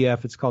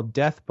PDF. It's called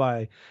Death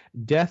by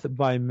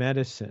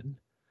Medicine.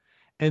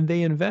 And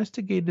they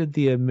investigated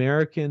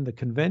the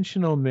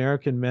conventional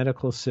American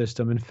medical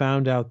system, and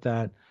found out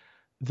that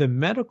the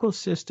medical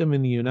system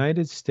in the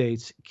United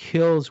States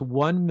kills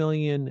 1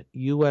 million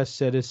U.S.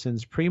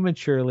 citizens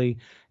prematurely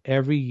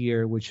every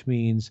year, which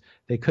means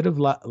they could have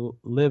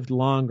lived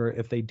longer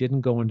if they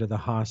didn't go into the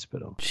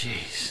hospital.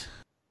 Jeez.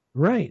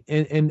 Right.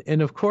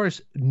 And of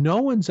course,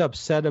 no one's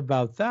upset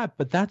about that,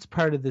 but that's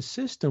part of the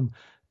system.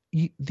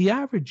 the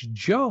average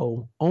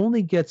Joe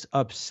only gets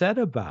upset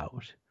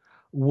about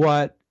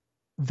what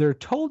they're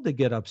told to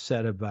get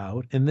upset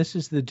about. And this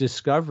is the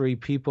discovery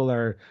people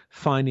are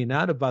finding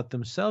out about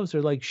themselves.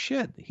 They're like,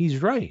 shit,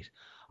 he's right.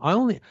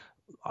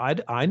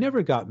 I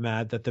never got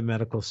mad that the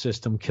medical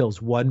system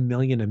kills 1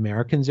 million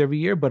Americans every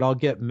year, but I'll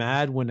get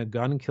mad when a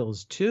gun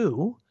kills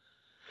 2.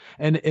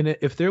 And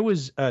if there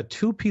was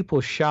 2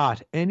 people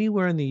shot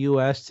anywhere in the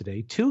U.S.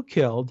 today, 2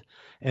 killed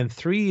and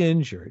 3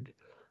 injured,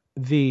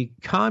 the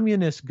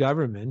communist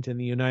government in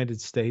the United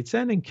States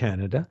and in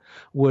Canada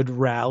would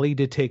rally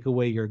to take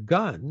away your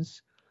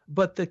guns.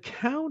 But the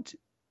count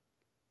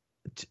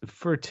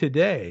for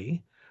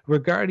today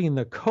regarding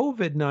the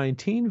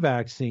COVID-19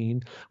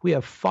 vaccine, we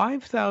have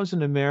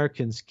 5,000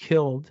 Americans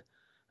killed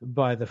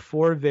by the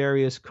 4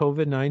 various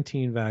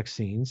COVID-19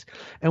 vaccines,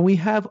 and we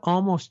have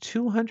almost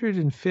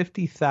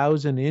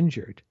 250,000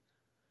 injured.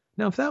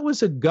 Now, if that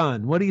was a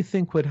gun, what do you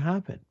think would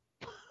happen?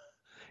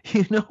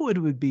 You know it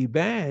would be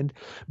banned,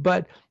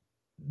 but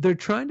they're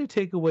trying to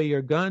take away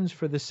your guns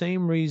for the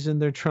same reason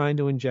they're trying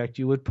to inject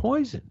you with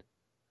poison,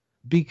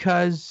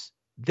 because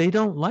they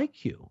don't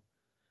like you.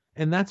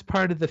 And that's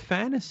part of the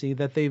fantasy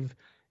that they've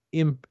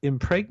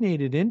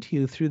impregnated into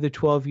you through the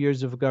 12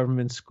 years of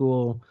government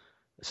school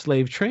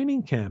slave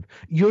training camp.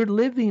 You're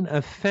living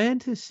a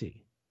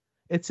fantasy.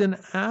 It's an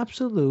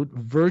absolute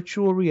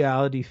virtual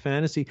reality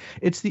fantasy.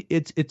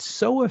 It's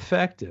so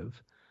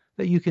effective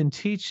that you can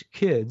teach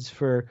kids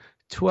for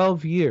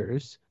 12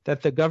 years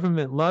that the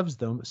government loves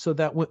them, so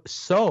that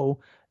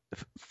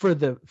for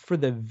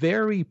the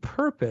very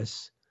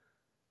purpose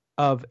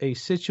of a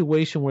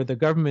situation where the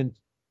government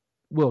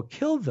will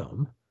kill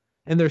them,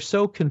 and they're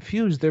so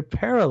confused, they're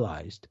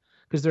paralyzed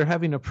because they're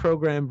having a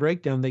program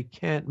breakdown. They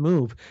can't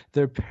move.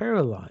 They're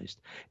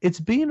paralyzed. It's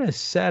been a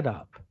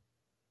setup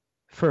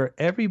for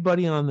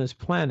everybody on this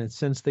planet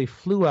since they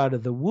flew out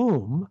of the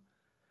womb.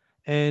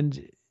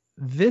 And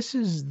this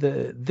is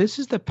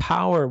the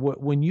power.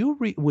 When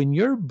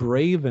you're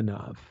brave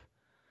enough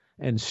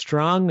and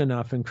strong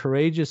enough and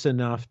courageous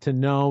enough to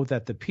know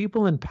that the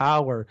people in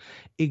power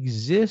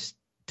exist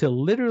to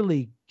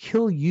literally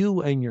kill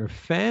you and your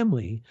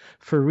family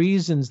for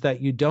reasons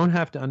that you don't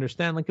have to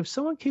understand. Like if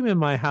someone came in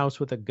my house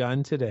with a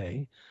gun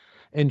today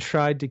and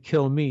tried to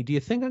kill me, do you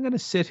think I'm going to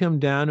sit him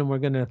down and we're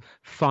going to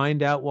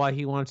find out why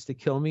he wants to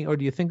kill me? Or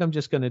do you think I'm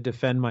just going to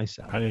defend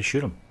myself? How do you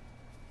shoot him?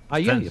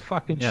 Yeah, you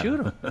fucking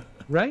shoot him,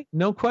 right?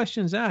 No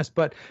questions asked.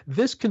 But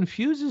this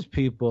confuses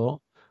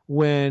people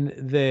when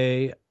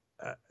their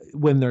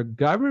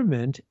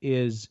government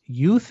is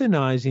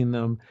euthanizing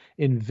them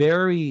in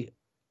very,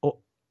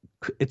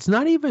 it's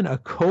not even a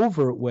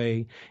covert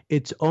way.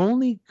 It's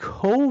only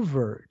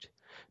covert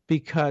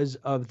because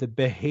of the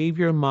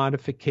behavior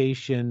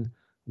modification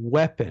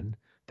weapon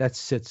that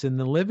sits in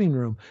the living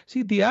room.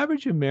 See, the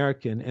average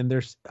American, and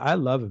I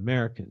love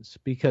Americans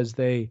because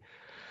they're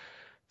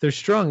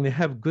strong. They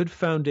have good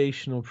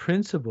foundational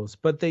principles,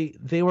 but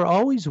they were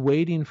always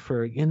waiting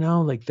for,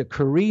 like the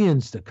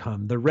Koreans to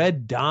come, the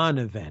Red Dawn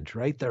event,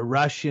 right? The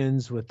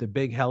Russians with the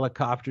big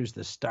helicopters,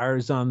 the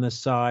stars on the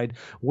side.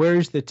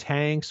 Where's the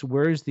tanks?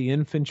 Where's the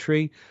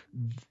infantry?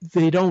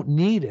 They don't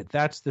need it.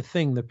 That's the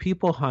thing. The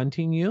people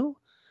hunting you,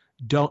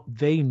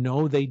 they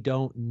know they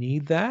don't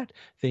need that.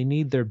 They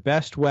need their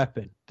best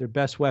weapon. Their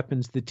best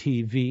weapon's the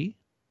TV.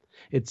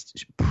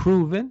 It's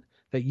proven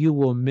that you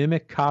will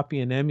mimic,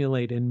 copy, and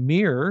emulate and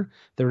mirror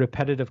the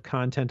repetitive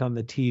content on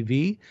the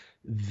TV.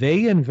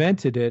 They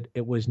invented it.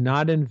 It was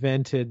not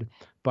invented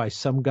by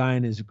some guy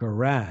in his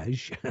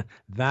garage.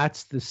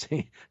 That's the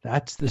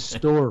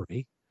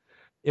story.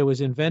 It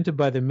was invented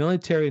by the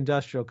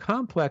military-industrial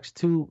complex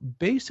to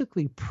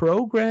basically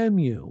program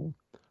you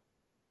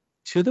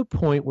to the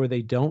point where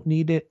they don't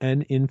need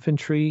an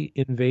infantry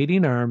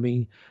invading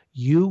army.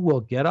 You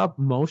will get up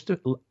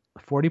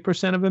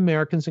 40% of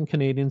Americans and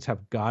Canadians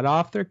have got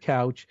off their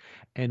couch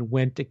and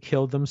went to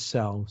kill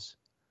themselves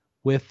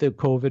with the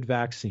COVID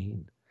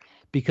vaccine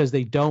because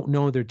they don't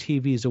know their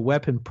TV is a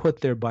weapon put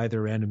there by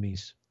their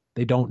enemies.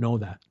 They don't know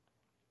that.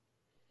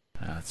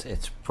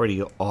 It's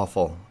pretty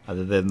awful.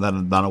 Other than that,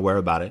 I'm not aware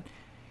about it.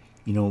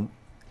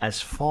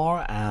 As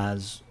far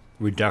as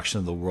reduction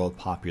of the world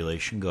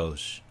population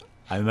goes,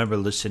 I remember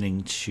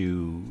listening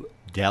to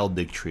Dale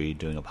Bigtree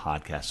doing a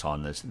podcast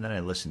on this, and then I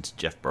listened to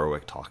Jeff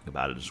Berwick talking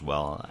about it as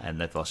well,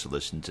 and I've also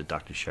listened to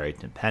Dr.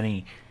 Sherrington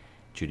Penny,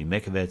 Judy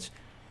Mikovits,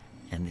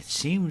 and it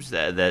seems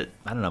that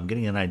I don't know, I'm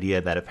getting an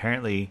idea that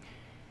apparently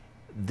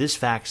this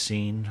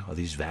vaccine, or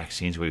these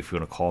vaccines, if you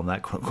want to call them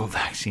that, quote-unquote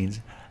vaccines,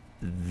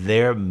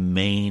 their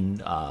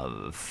main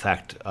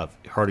effect of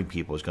hurting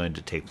people is going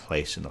to take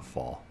place in the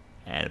fall,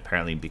 and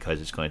apparently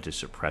because it's going to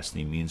suppress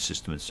the immune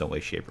system in some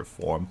way, shape, or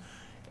form.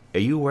 Are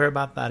you aware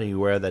about that? Are you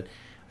aware that,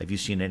 have you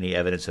seen any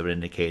evidence that would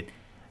indicate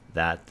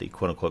that the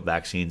quote-unquote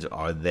vaccines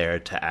are there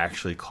to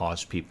actually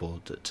cause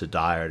people to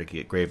die or to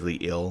get gravely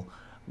ill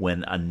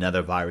when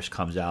another virus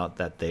comes out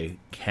that they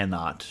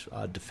cannot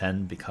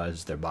defend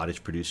because their body's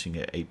producing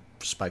a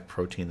spike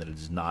protein that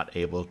is not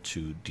able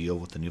to deal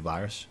with the new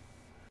virus?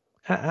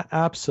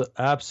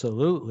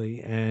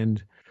 Absolutely.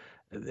 And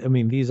I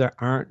mean, these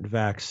aren't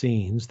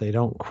vaccines. They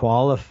don't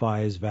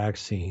qualify as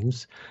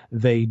vaccines.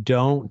 They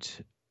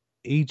don't,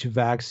 each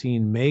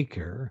vaccine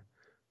maker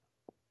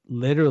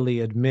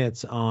literally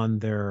admits on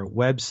their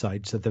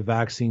websites that the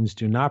vaccines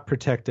do not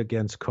protect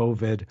against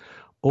COVID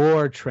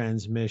or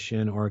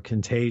transmission or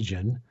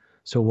contagion.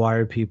 So why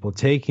are people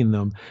taking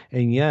them?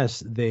 And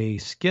yes, they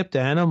skipped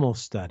animal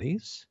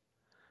studies.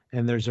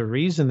 And there's a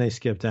reason they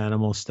skipped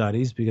animal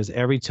studies, because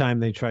every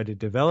time they tried to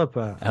develop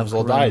a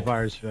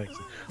coronavirus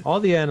vaccine, all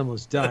the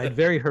animals died.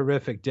 Very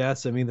horrific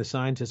deaths. I mean, the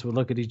scientists would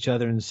look at each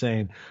other and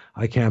saying,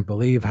 I can't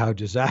believe how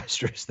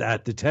disastrous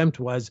that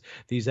attempt was.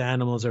 These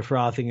animals are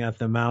frothing at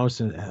the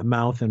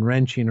mouth and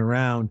wrenching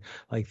around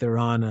like they're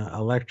on an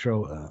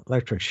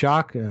electric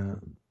shock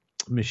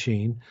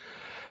machine.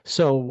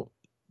 So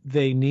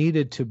they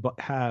needed to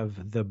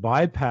have the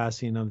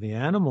bypassing of the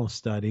animal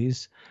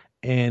studies.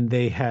 And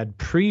they had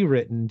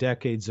pre-written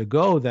decades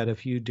ago that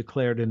if you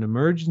declared an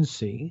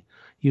emergency,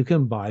 you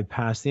can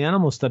bypass the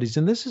animal studies.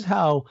 And this is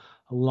how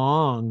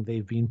long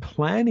they've been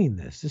planning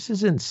this. This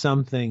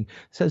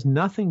has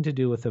nothing to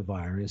do with the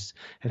virus.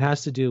 It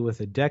has to do with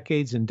a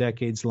decades and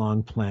decades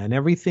long plan.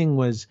 Everything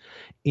was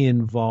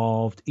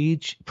involved.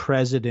 Each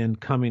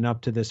president coming up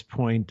to this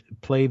point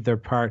played their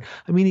part.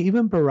 I mean,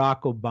 even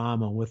Barack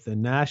Obama with the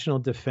National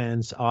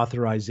Defense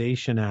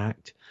Authorization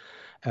Act,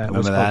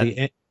 was called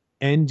the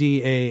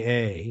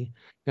NDAA.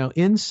 Now,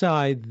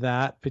 inside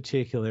that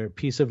particular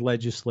piece of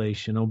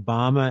legislation,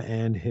 Obama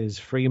and his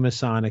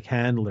Freemasonic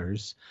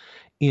handlers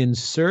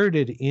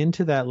inserted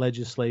into that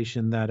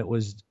legislation that it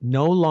was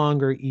no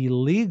longer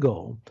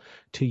illegal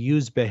to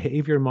use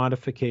behavior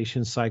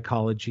modification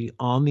psychology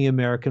on the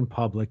American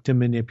public to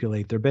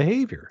manipulate their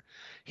behavior.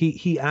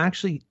 He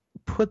actually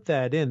put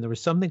that in. There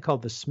was something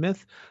called the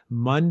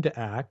Smith-Mund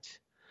Act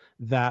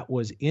that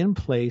was in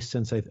place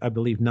since I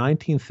believe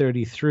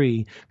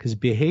 1933, because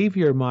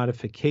behavior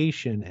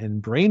modification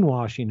and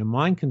brainwashing and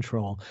mind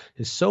control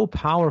is so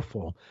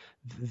powerful.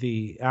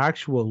 The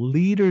actual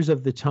leaders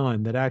of the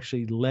time that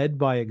actually led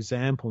by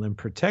example and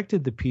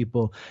protected the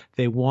people,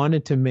 they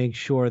wanted to make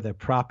sure that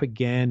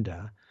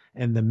propaganda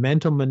and the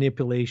mental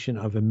manipulation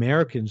of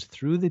Americans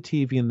through the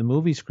TV and the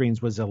movie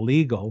screens was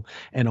illegal,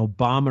 and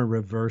Obama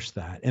reversed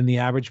that. And the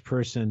average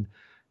person,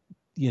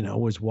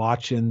 was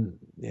watching,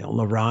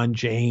 LeBron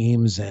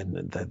James and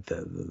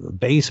the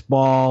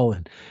baseball,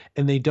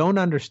 and they don't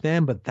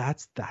understand, but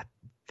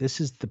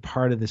this is the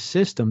part of the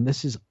system.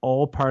 This is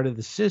all part of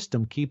the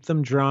system. Keep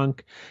them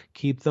drunk,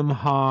 keep them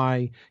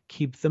high,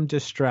 keep them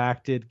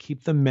distracted,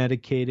 keep them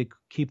medicated,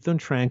 keep them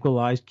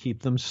tranquilized,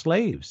 keep them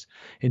slaves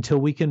until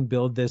we can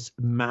build this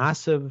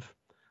massive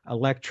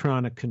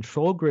electronic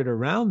control grid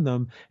around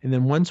them. And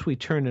then once we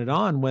turn it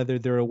on, whether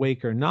they're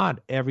awake or not,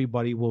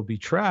 everybody will be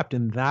trapped.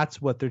 And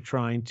that's what they're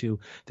trying to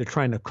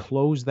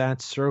close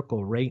that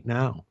circle right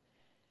now.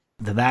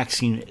 The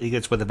vaccine, I think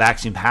it's with the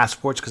vaccine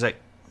passports, because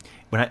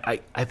when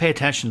I pay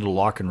attention to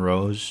Lark and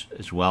Rose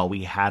as well.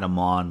 We had him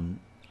on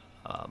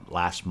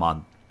last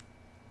month.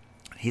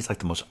 He's like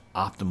the most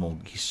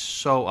optimal. He's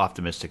so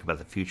optimistic about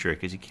the future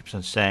because he keeps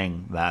on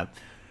saying that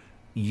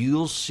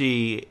you'll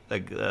see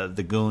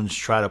the goons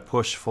try to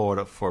push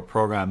forward for a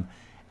program,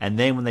 and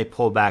then when they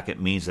pull back,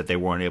 it means that they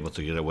weren't able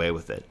to get away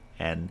with it.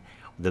 And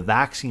the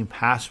vaccine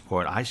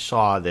passport, I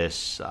saw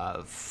this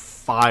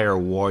fire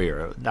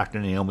warrior, Dr.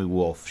 Naomi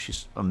Wolf.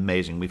 She's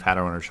amazing. We've had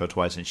her on our show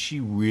twice, and she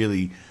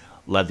really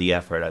led the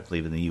effort, I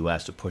believe, in the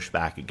U.S. to push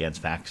back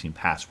against vaccine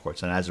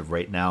passports. And as of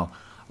right now,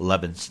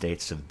 11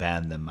 states have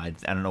banned them. I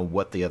don't know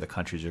what the other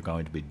countries are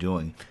going to be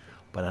doing,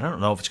 but I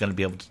don't know if it's going to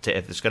be able to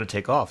if it's going to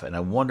take off. And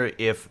I wonder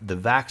if the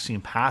vaccine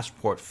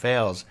passport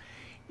fails,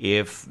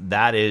 if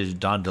that is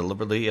done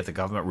deliberately, if the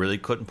government really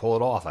couldn't pull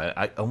it off.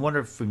 I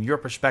wonder, from your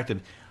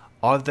perspective,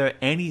 are there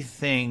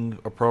anything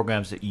or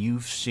programs that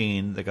you've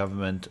seen the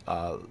government,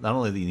 not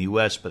only in the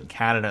U.S., but in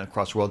Canada and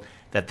across the world,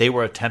 that they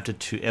were attempted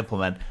to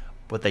implement,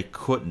 but they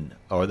couldn't,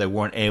 or they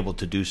weren't able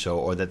to do so,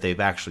 or that they've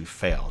actually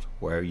failed,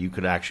 where you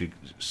could actually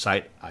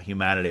cite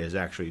humanity as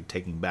actually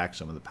taking back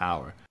some of the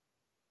power?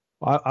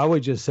 I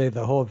would just say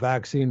the whole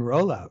vaccine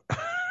rollout.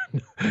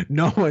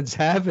 No one's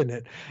having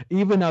it.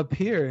 Even up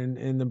here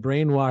in the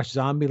brainwashed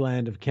zombie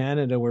land of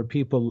Canada, where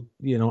people,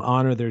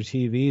 honor their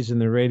TVs and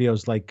their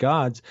radios like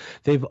gods,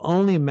 they've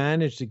only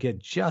managed to get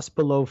just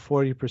below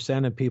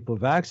 40% of people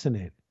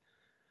vaccinated.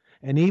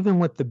 And even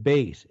with the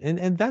bait,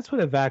 and that's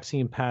what a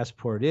vaccine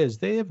passport is.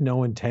 They have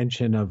no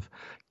intention of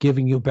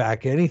giving you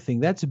back anything.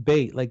 That's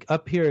bait. Like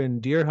up here in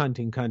deer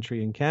hunting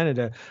country in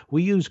Canada,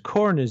 we use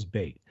corn as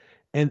bait.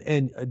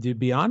 And to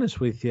be honest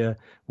with you,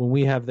 when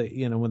we have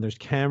when there's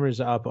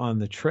cameras up on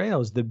the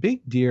trails, the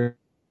big deer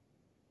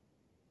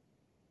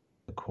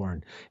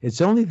corn. It's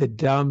only the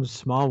dumb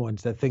small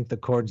ones that think the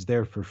corn's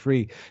there for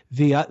free.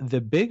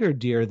 The bigger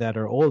deer that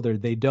are older,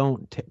 they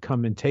don't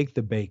come and take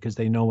the bait because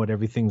they know what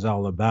everything's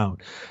all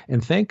about.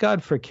 And thank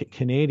God for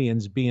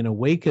Canadians being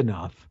awake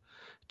enough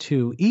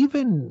to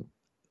even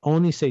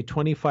only say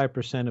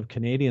 25% of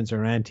Canadians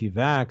are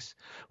anti-vax.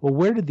 Well,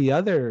 where did the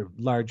other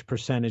large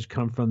percentage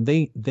come from?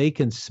 They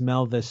can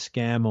smell this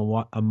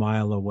scam a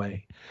mile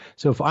away.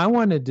 So if I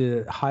wanted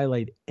to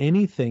highlight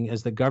anything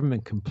as the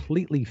government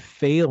completely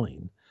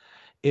failing,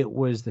 it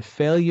was the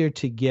failure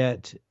to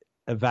get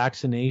a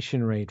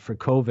vaccination rate for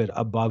COVID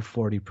above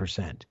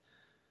 40%.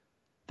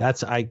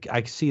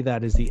 I see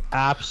that as the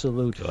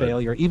absolute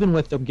failure, even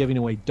with them giving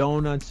away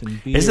donuts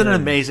and beer. Isn't it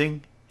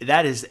amazing?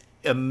 That is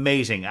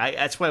amazing.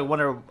 That's why I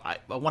wanted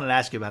to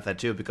ask you about that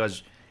too,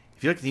 because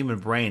if you look at the human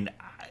brain,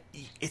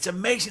 it's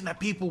amazing that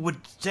people would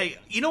say,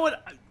 you know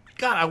what,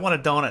 God, I want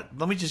a donut.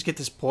 Let me just get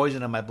this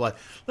poison in my blood.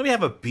 Let me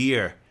have a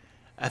beer.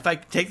 If I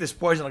take this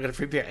poison, I'll get a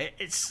free beer.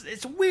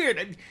 It's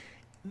weird.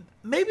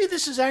 Maybe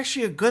this is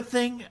actually a good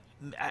thing.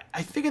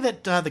 I figure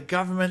that the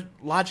government,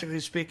 logically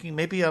speaking,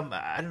 maybe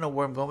I don't know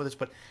where I'm going with this,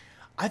 but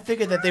I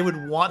figure that they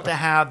would want to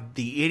have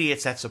the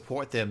idiots that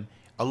support them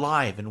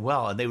alive and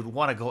well, and they would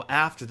want to go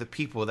after the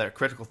people that are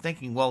critical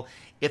thinking. Well,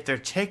 if they're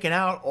taking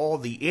out all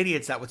the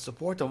idiots that would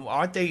support them,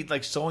 aren't they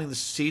like sowing the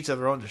seeds of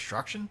their own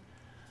destruction?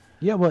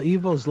 Yeah, well,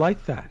 evil's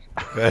like that.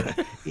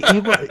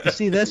 Evil.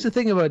 See, that's the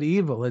thing about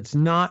evil. It's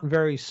not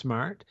very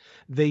smart.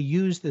 They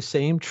use the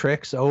same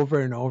tricks over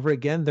and over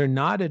again. They're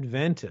not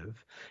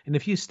inventive. And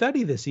if you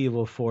study this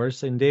evil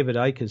force, and David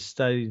Icke has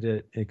studied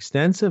it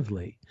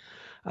extensively,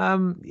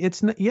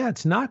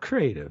 it's not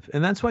creative.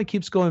 And that's why it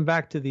keeps going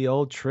back to the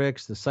old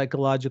tricks, the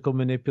psychological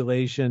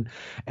manipulation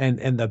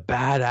and the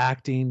bad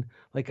acting.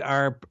 Like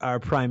our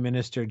Prime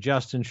Minister,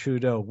 Justin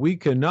Trudeau, we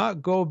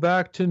cannot go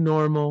back to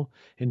normal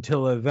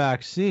until a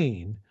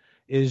vaccine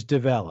is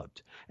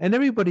developed. And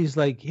everybody's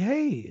like,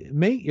 hey,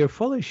 mate, you're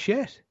full of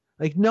shit.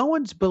 Like, no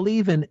one's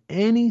believing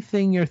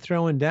anything you're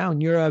throwing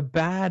down. You're a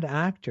bad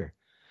actor.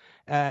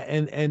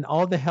 And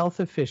all the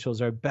health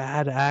officials are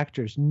bad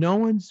actors. No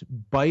one's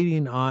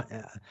biting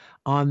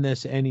on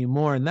this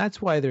anymore. And that's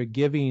why they're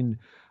giving,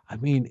 I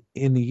mean,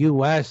 in the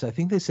U.S., I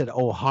think they said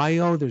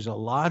Ohio, there's a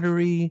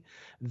lottery.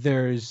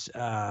 There's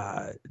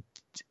a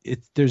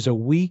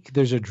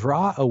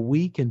draw a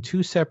week in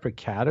two separate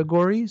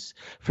categories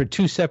for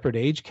two separate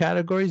age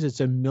categories.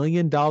 It's $1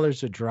 million a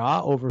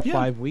draw over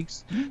 5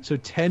 weeks. So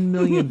 $10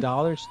 million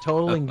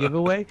total in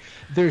giveaway.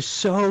 They're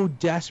so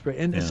desperate.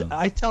 And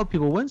I tell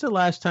people, when's the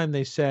last time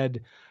they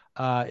said,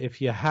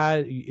 if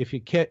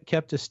you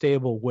kept a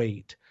stable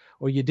weight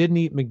or you didn't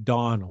eat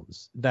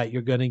McDonald's, that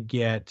you're going to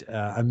get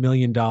 $1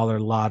 million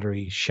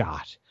lottery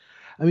shot?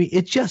 I mean,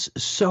 it's just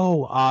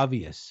so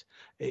obvious.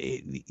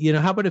 You know,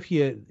 how about if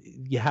you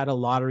had a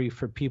lottery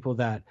for people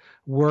that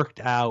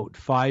worked out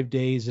 5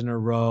 days in a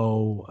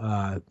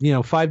row,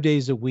 5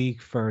 days a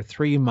week for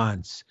 3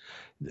 months?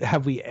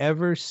 Have we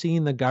ever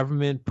seen the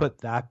government put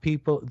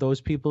those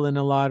people in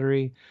a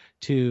lottery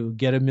to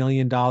get $1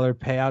 million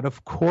payout?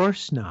 Of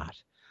course not.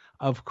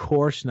 Of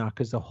course not,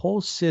 because the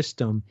whole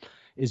system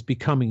is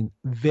becoming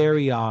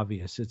very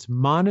obvious. It's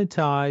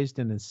monetized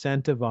and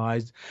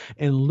incentivized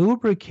and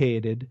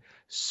lubricated.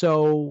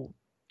 So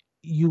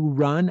you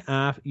run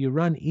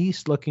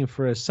east looking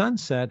for a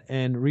sunset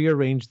and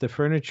rearrange the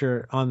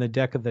furniture on the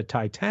deck of the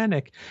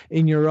Titanic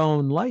in your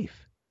own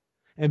life.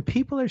 And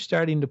people are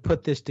starting to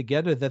put this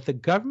together, that the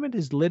government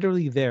is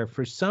literally there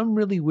for some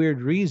really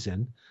weird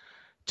reason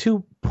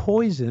to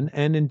poison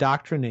and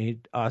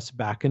indoctrinate us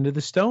back into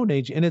the Stone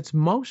Age. And it's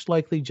most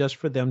likely just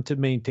for them to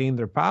maintain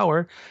their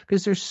power,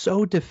 because they're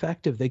so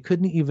defective they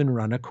couldn't even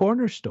run a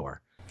corner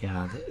store.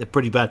 Yeah, they're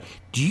pretty bad.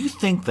 Do you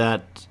think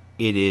that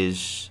it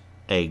is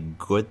a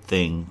good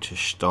thing to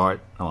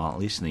start, well, at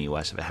least in the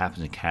U.S., if it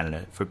happens in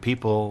Canada, for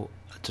people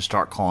to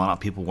start calling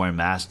out people wearing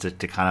masks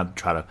to kind of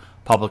try to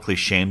publicly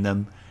shame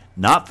them?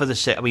 Not for the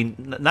sake, I mean,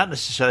 not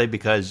necessarily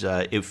because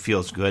it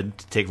feels good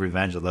to take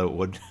revenge, although it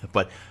would,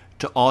 but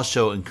to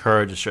also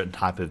encourage a certain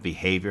type of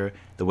behavior,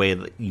 the way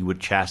that you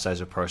would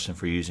chastise a person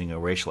for using a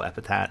racial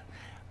epithet.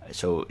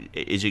 So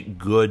is it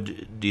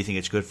good, do you think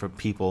it's good for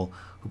people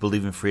who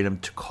believe in freedom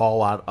to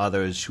call out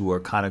others who are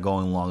kind of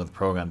going along with the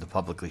program, to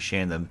publicly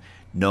shame them,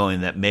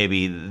 knowing that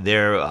maybe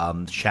their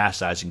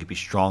chastising could be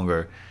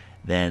stronger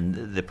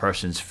than the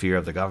person's fear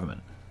of the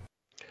government?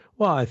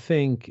 Well, I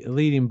think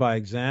leading by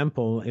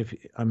example,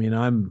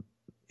 I'm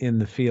in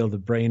the field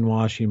of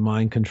brainwashing,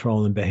 mind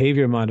control, and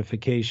behavior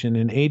modification,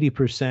 and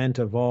 80%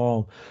 of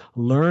all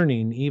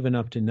learning, even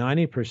up to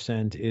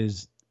 90%,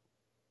 is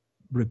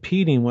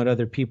repeating what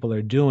other people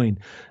are doing.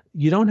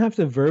 You don't have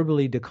to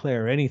verbally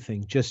declare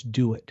anything, just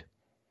do it.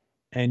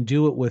 And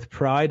do it with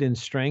pride and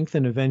strength,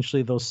 and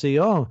eventually they'll see,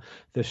 oh,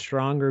 the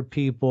stronger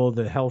people,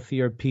 the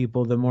healthier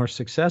people, the more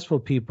successful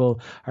people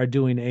are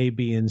doing A,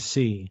 B, and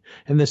C.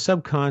 And the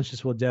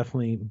subconscious will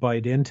definitely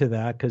bite into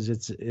that, because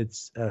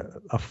it's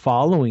a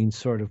following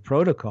sort of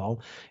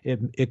protocol.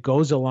 It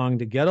goes along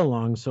to get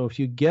along. So if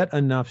you get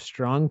enough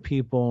strong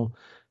people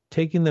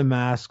taking the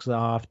masks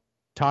off,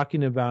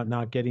 talking about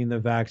not getting the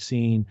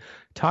vaccine,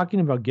 talking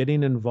about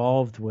getting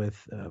involved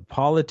with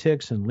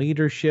politics and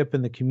leadership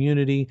in the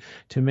community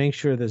to make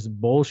sure this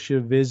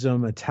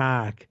Bolshevism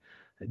attack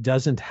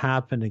doesn't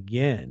happen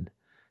again.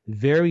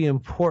 Very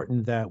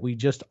important that we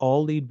just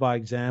all lead by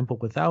example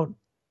without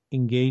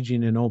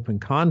engaging in open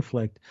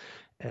conflict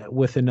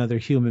with another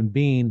human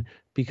being,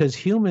 because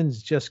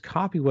humans just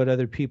copy what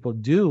other people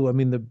do. I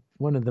mean,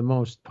 one of the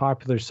most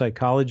popular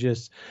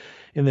psychologists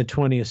in the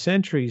 20th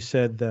century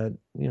said that,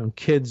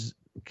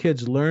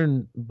 kids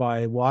learn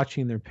by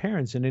watching their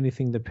parents, and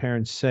anything the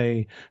parents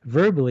say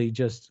verbally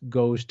just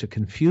goes to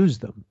confuse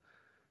them.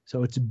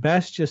 So it's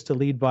best just to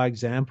lead by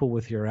example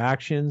with your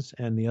actions,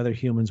 and the other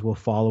humans will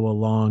follow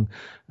along,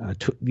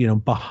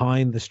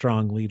 behind the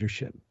strong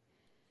leadership.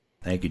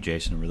 Thank you,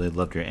 Jason. Really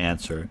loved your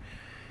answer.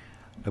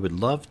 I would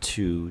love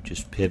to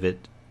just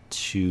pivot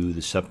to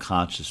the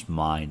subconscious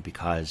mind,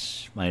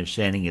 because my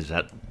understanding is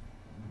that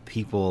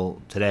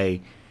people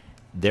today,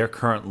 their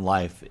current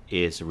life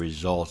is a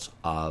result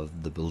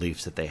of the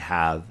beliefs that they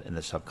have in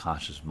the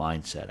subconscious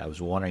mindset. I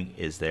was wondering,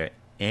 is there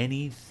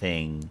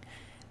anything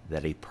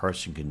that a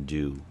person can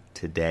do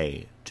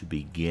today to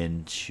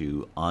begin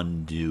to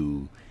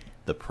undo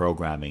the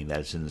programming that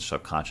is in the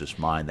subconscious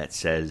mind that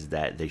says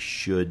that they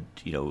should,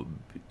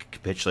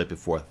 capitulate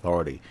before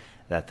authority,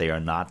 that they are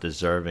not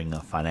deserving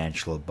of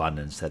financial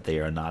abundance, that they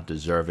are not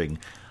deserving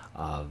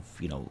of,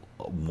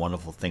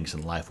 wonderful things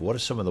in life? What are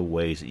some of the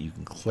ways that you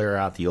can clear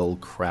out the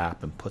old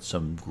crap and put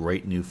some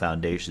great new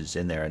foundations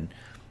in there? And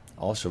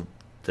also,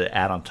 to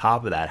add on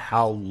top of that,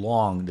 how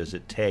long does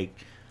it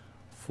take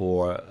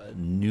for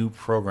new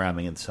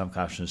programming in the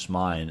subconscious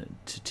mind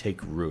to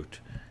take root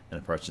in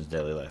a person's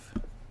daily life?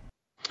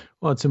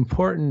 Well, it's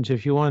important,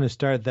 if you want to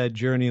start that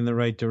journey in the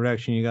right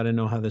direction, you got to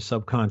know how the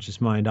subconscious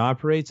mind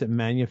operates. It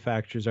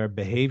manufactures our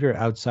behavior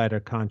outside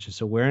our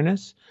conscious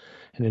awareness,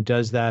 and it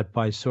does that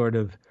by sort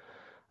of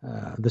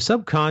the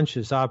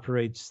subconscious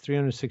operates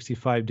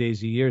 365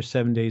 days a year,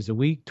 7 days a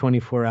week,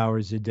 24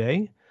 hours a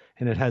day,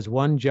 and it has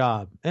one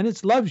job, and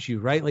it loves you,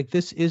 right? Like,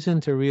 this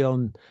isn't a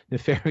real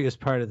nefarious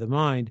part of the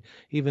mind,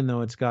 even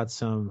though it's got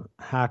some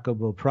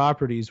hackable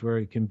properties where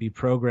it can be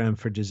programmed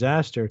for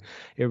disaster.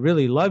 It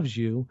really loves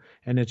you,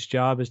 and its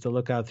job is to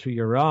look out through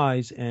your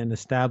eyes and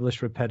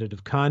establish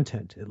repetitive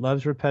content. It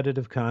loves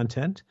repetitive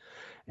content,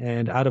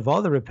 and out of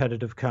all the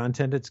repetitive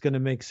content, it's going to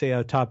make, say,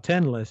 a top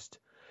 10 list.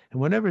 And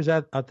whenever's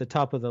at the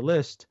top of the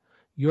list,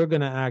 you're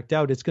going to act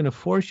out. It's going to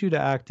force you to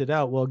act it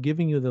out while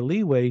giving you the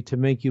leeway to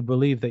make you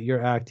believe that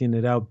you're acting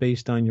it out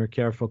based on your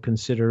careful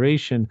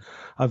consideration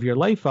of your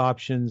life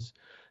options.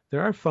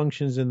 There are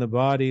functions in the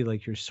body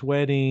like your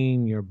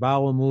sweating, your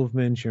bowel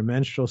movements, your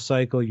menstrual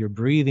cycle, your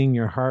breathing,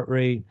 your heart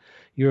rate.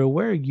 You're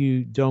aware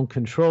you don't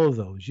control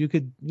those. You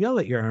could yell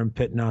at your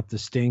armpit not to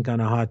stink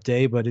on a hot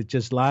day, but it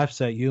just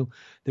laughs at you.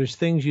 There's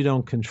things you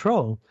don't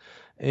control.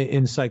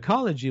 In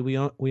psychology,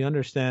 we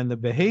understand the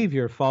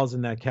behavior falls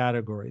in that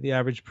category. The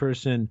average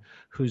person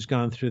who's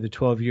gone through the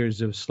 12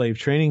 years of slave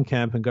training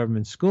camp and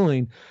government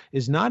schooling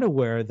is not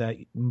aware that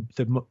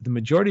the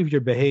majority of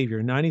your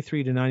behavior,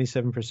 93 to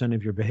 97%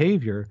 of your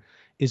behavior,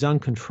 is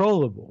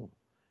uncontrollable.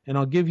 And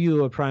I'll give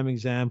you a prime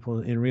example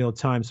in real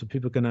time so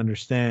people can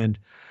understand.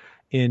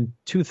 In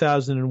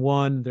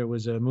 2001, there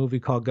was a movie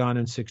called Gone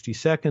in 60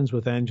 Seconds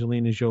with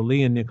Angelina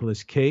Jolie and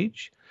Nicolas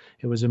Cage.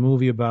 It was a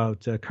movie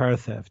about car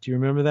theft. Do you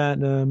remember that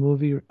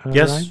movie?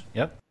 Yes. Ryan?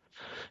 Yep.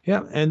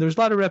 Yeah, and there's a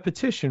lot of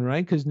repetition,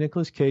 right? Because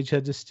Nicolas Cage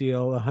had to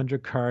steal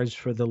 100 cars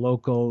for the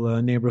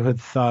local neighborhood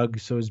thug,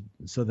 so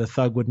the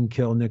thug wouldn't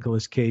kill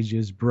Nicolas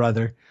Cage's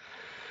brother.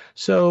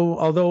 So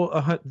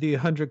although the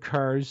 100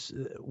 cars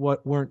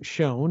weren't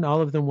shown,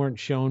 all of them weren't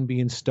shown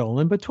being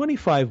stolen, but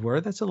 25 were.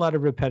 That's a lot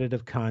of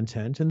repetitive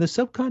content. And the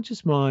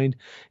subconscious mind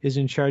is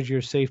in charge of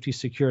your safety,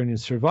 security, and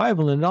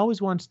survival, and it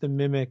always wants to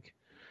mimic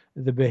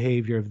the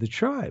behavior of the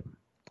tribe.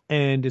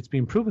 And it's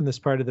been proven this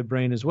part of the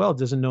brain as well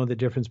doesn't know the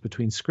difference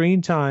between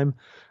screen time,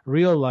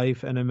 real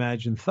life, and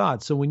imagined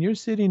thoughts. So when you're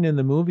sitting in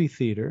the movie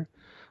theater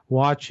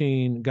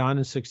watching Gone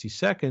in 60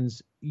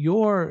 Seconds,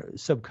 your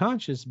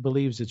subconscious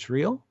believes it's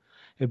real.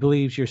 It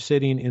believes you're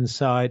sitting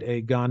inside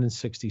a Gone in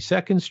 60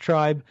 Seconds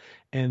tribe,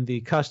 and the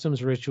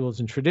customs,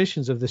 rituals, and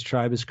traditions of this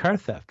tribe is car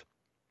theft.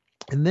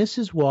 And this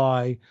is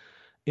why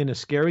in a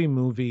scary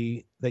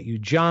movie that you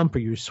jump or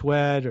you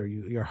sweat or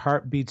your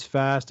heart beats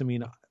fast. I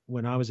mean,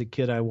 when I was a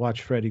kid, I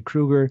watched Freddy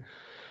Krueger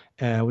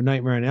with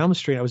Nightmare on Elm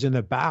Street. I was in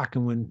the back,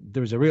 and when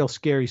there was a real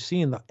scary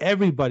scene,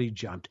 everybody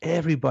jumped,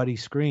 everybody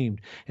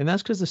screamed. And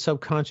that's because the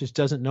subconscious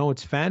doesn't know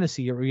it's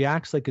fantasy. It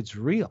reacts like it's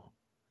real.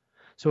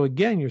 So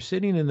again, you're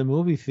sitting in the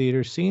movie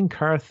theater seeing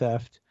car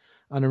theft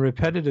on a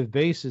repetitive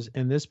basis,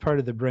 and this part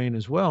of the brain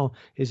as well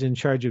is in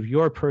charge of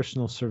your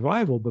personal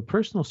survival. But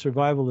personal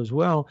survival as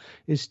well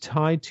is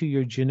tied to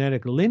your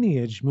genetic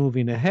lineage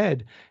moving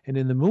ahead. And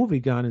in the movie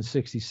Gone in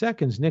 60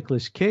 Seconds,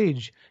 Nicolas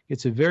Cage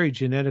gets a very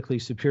genetically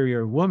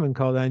superior woman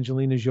called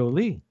Angelina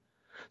Jolie.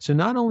 So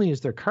not only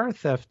is there car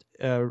theft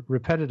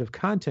repetitive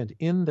content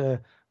in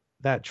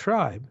that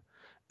tribe,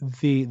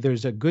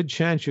 there's a good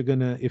chance you're going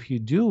to, if you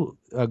do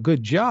a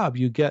good job,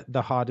 you get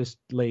the hottest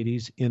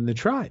ladies in the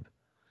tribe.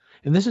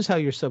 And this is how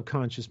your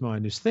subconscious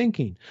mind is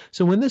thinking.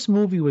 So when this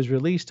movie was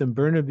released in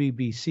Burnaby,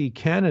 BC,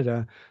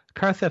 Canada,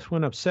 car theft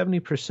went up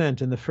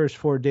 70% in the first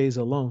 4 days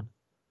alone.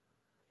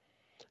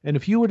 And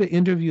if you were to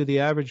interview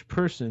the average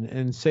person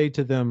and say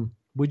to them,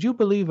 Would you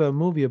believe a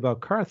movie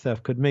about car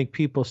theft could make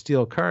people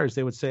steal cars?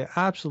 They would say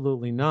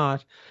absolutely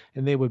not,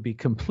 and they would be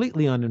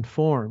completely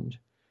uninformed,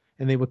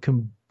 and they would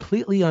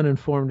completely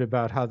uninformed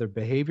about how their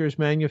behavior is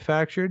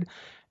manufactured,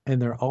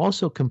 and they're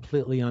also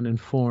completely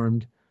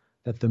uninformed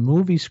that the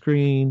movie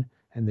screen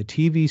and the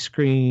TV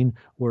screen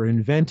were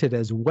invented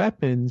as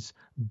weapons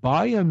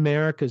by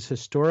America's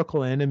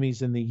historical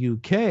enemies in the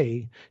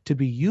UK to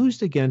be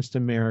used against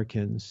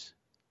Americans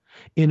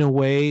in a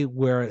way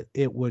where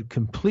it would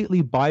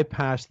completely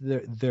bypass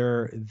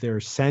their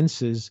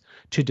senses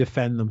to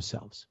defend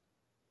themselves.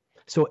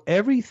 So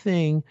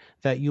everything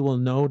that you will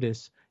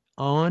notice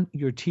on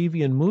your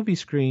TV and movie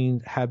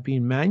screen have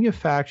been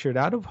manufactured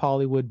out of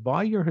Hollywood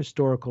by your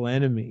historical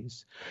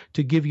enemies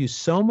to give you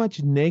so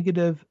much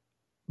negative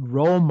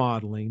role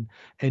modeling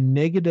and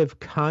negative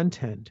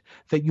content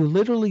that you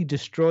literally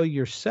destroy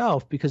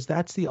yourself, because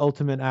that's the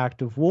ultimate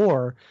act of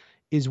war,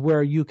 is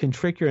where you can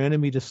trick your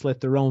enemy to slit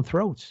their own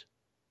throats.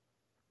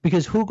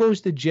 Because who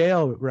goes to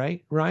jail,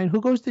 right, Ryan? Who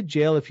goes to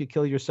jail if you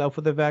kill yourself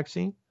with a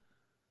vaccine?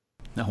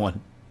 No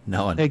one.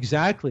 No one.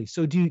 Exactly.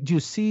 So do you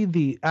see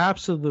the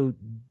absolute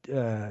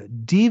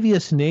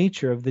devious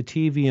nature of the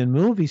TV and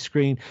movie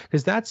screen?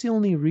 Because that's the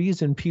only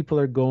reason people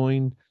are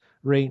going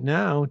right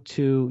now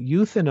to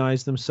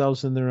euthanize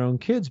themselves and their own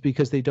kids,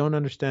 because they don't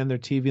understand their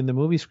TV and the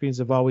movie screens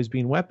have always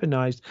been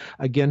weaponized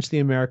against the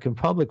American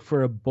public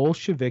for a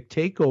Bolshevik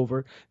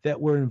takeover that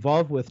we're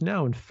involved with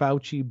now. And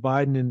Fauci,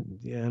 Biden,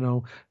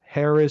 and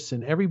Harris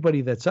and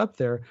everybody that's up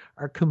there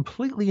are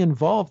completely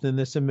involved in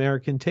this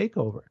American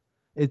takeover.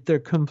 They're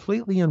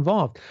completely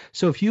involved.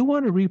 So if you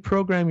want to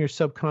reprogram your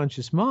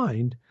subconscious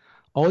mind,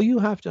 all you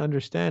have to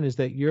understand is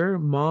that your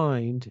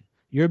mind,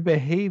 your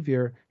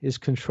behavior is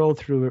controlled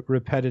through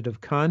repetitive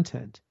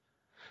content.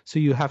 So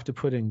you have to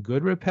put in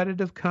good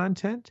repetitive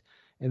content,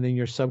 and then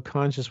your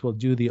subconscious will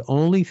do the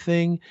only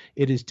thing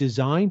it is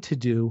designed to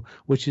do,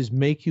 which is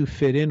make you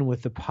fit in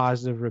with the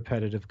positive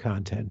repetitive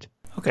content.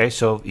 Okay,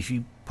 so if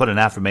you put an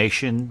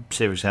affirmation,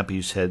 say for example,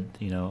 you said,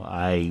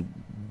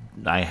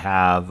 I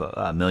have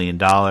 $1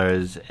 million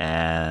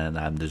and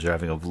I'm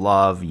deserving of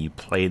love, and you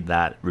played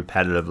that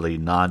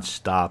repetitively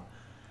nonstop.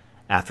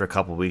 After a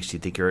couple of weeks, do you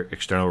think your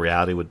external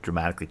reality would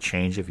dramatically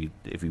change if you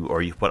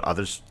put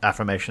other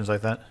affirmations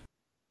like that?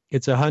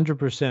 It's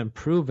 100%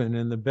 proven,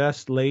 and the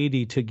best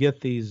lady to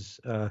get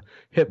these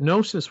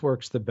hypnosis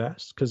works the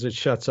best because it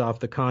shuts off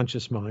the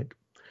conscious mind,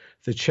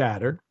 the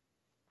chatter.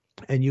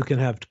 And you can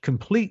have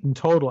complete and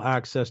total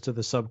access to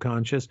the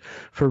subconscious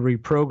for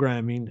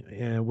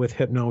reprogramming with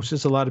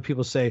hypnosis. A lot of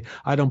people say,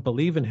 I don't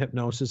believe in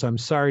hypnosis. I'm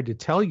sorry to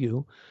tell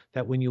you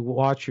that when you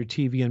watch your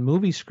TV and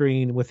movie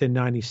screen, within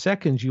 90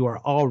 seconds, you are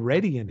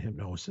already in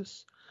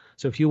hypnosis.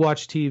 So if you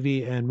watch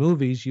TV and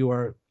movies, you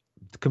are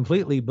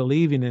completely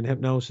believing in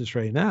hypnosis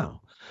right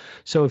now.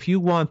 So if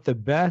you want the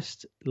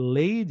best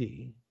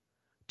lady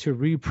to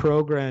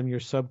reprogram your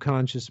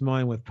subconscious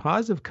mind with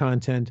positive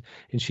content,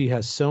 and she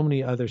has so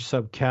many other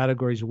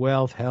subcategories: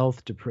 wealth,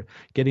 health,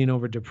 getting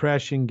over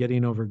depression,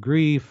 getting over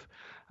grief,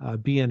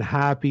 being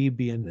happy,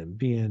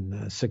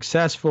 being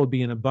successful,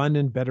 being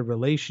abundant, better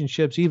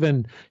relationships. She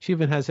even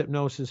has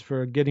hypnosis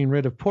for getting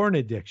rid of porn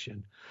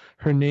addiction.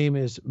 Her name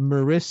is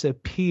Marissa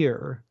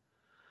Peer.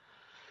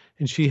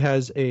 And she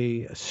has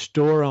a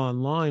store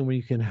online where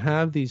you can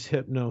have these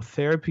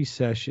hypnotherapy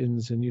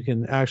sessions, and you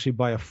can actually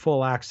buy a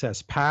full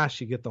access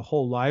pass. You get the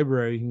whole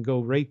library. You can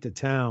go right to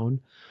town.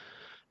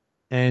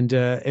 And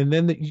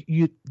then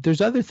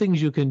there's other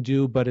things you can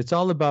do, but it's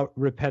all about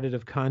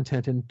repetitive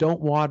content, and don't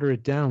water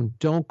it down.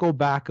 Don't go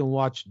back and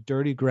watch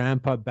Dirty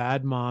Grandpa,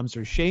 Bad Moms,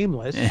 or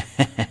Shameless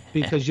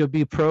because you'll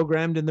be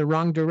programmed in the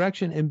wrong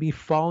direction and be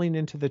falling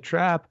into the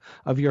trap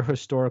of your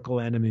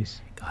historical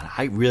enemies. God,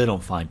 I really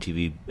don't find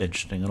TV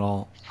interesting at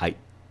all.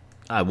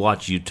 I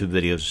watch YouTube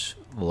videos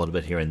a little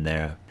bit here and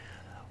there.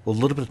 Well, a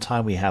little bit of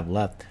time we have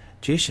left.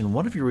 Jason,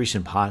 one of your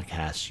recent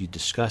podcasts, you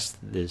discussed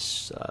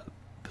this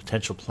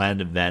potential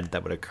planned event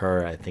that would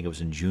occur, I think it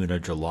was in June or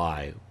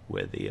July,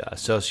 where the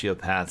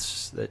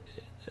sociopaths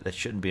that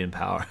shouldn't be in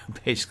power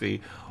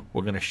basically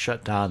were going to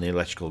shut down the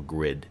electrical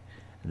grid.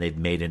 And they've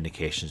made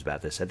indications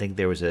about this. I think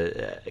there was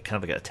a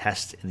kind of like a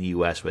test in the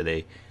U.S. where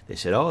they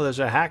said, "Oh, there's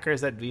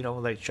hackers that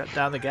like shut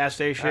down the gas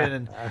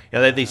station,"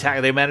 and these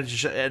hackers, they managed to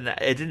shut. And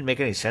it didn't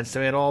make any sense to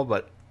me at all.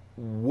 But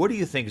what do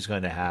you think is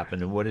going to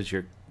happen, and what does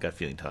your gut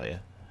feeling tell you?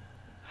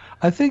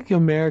 I think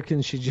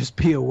Americans should just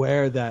be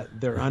aware that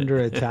they're under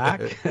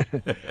attack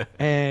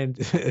and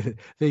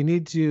they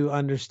need to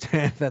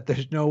understand that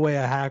there's no way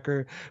a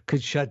hacker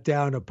could shut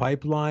down a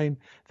pipeline,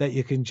 that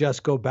you can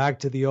just go back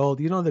to the old,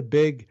 the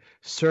big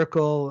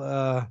circle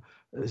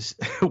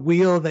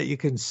wheel that you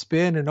can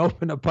spin and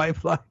open a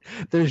pipeline.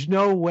 There's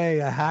no way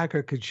a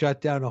hacker could shut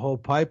down a whole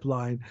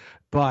pipeline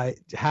by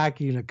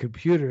hacking a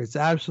computer. It's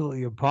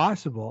absolutely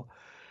impossible.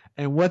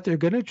 And what they're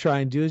going to try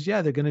and do is,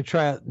 they're going to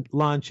try to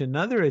launch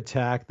another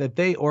attack that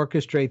they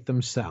orchestrate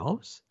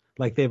themselves,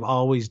 like they've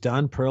always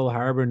done. Pearl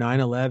Harbor,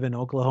 9/11,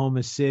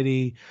 Oklahoma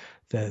City,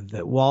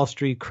 the Wall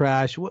Street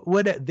crash.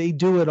 What they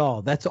do it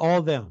all. That's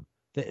all them.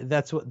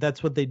 That's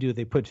what they do.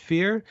 They put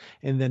fear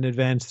and then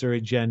advance their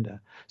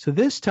agenda. So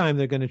this time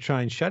they're going to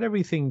try and shut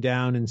everything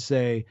down and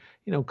say,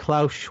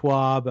 Klaus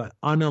Schwab, an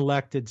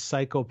unelected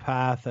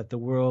psychopath at the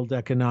World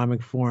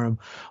Economic Forum,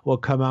 will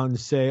come out and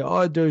say,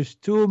 oh, there's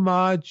too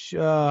much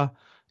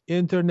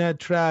internet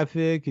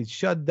traffic. It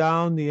shut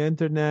down the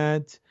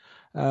internet.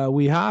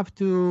 We have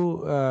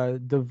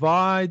to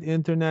divide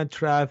internet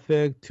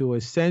traffic to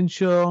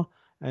essential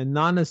and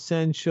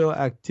non-essential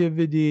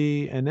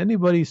activity, and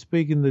anybody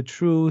speaking the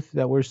truth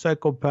that we're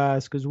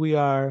psychopaths, because we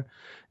are,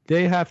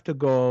 they have to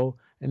go,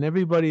 and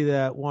everybody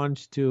that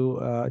wants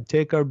to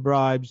take our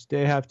bribes,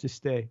 they have to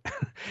stay.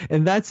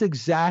 And that's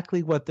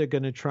exactly what they're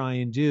going to try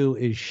and do,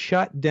 is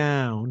shut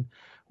down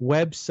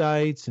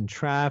websites and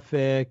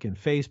traffic and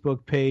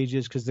Facebook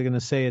pages, because they're going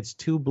to say it's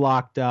too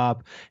blocked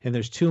up and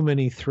there's too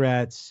many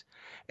threats.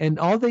 And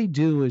all they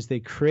do is they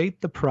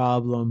create the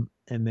problem,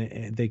 and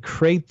they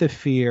create the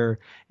fear,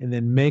 and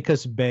then make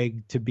us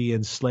beg to be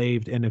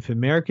enslaved. And if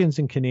Americans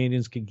and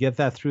Canadians can get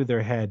that through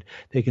their head,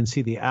 they can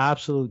see the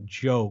absolute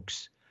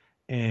jokes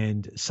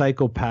and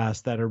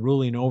psychopaths that are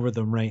ruling over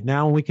them right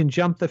now, and we can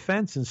jump the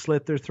fence and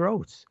slit their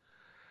throats.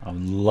 I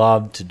would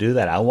love to do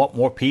that. I want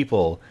more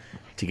people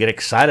to get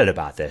excited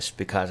about this,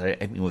 because I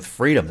mean, with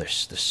freedom,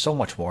 there's so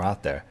much more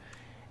out there,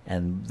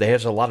 and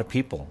there's a lot of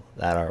people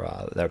that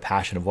are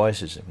passionate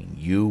voices. I mean,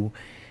 you,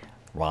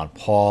 Ron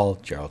Paul,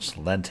 Gerald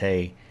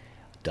Celente,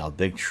 Del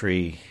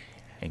Bigtree.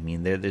 I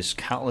mean, there's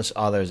countless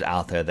others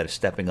out there that are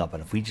stepping up,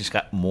 and if we just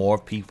got more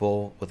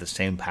people with the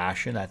same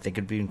passion, I think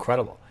it'd be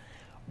incredible.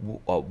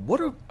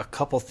 What are a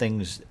couple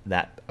things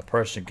that a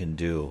person can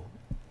do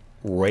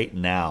right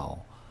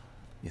now,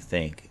 you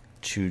think,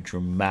 to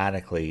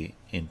dramatically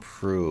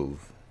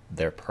improve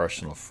their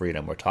personal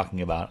freedom? We're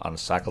talking about on a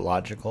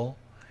psychological,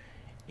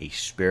 a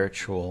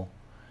spiritual,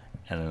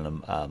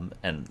 and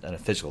a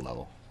physical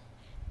level.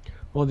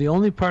 Well, the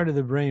only part of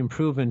the brain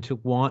proven to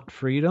want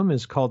freedom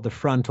is called the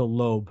frontal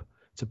lobe.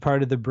 It's a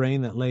part of the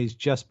brain that lays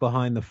just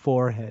behind the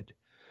forehead.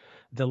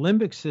 The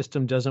limbic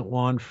system doesn't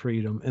want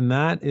freedom, and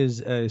that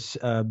is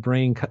a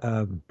brain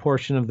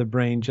portion of the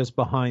brain just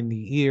behind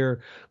the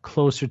ear,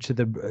 closer to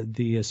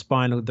the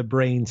spinal, the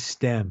brain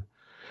stem.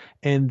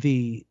 And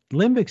the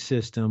limbic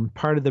system,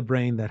 part of the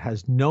brain that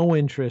has no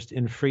interest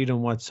in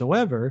freedom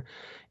whatsoever,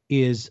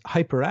 is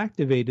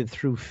hyperactivated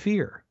through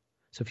fear.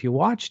 So if you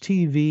watch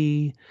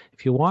TV,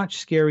 if you watch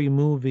scary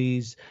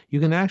movies, you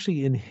can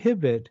actually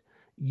inhibit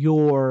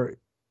your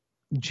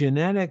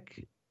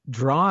genetic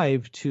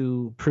drive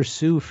to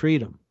pursue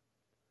freedom.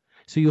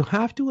 So you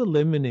have to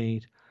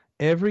eliminate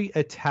every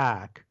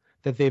attack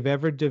that they've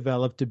ever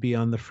developed to be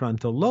on the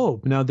frontal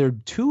lobe. Now, their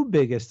two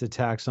biggest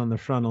attacks on the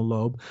frontal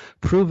lobe,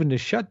 proven to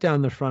shut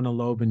down the frontal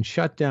lobe and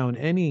shut down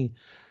any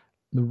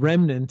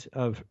remnant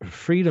of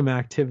freedom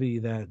activity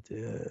that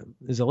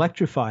is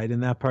electrified in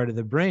that part of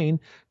the brain,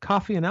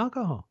 coffee and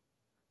alcohol.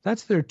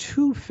 That's their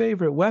two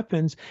favorite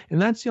weapons, and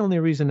that's the only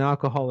reason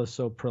alcohol is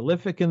so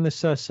prolific in the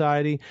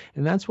society,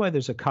 and that's why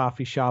there's a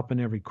coffee shop in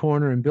every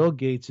corner, and Bill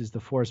Gates is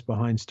the force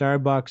behind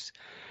Starbucks.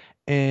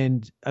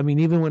 And I mean,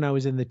 even when I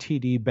was in the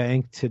TD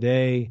Bank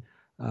today,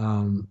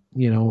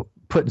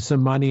 putting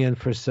some money in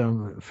for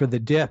the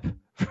dip,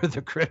 for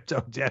the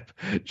crypto dip,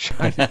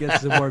 trying to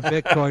get some more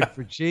Bitcoin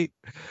for cheap.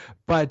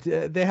 But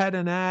they had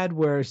an ad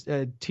where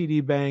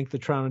TD Bank, the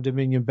Toronto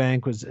Dominion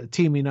Bank, was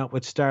teaming up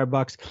with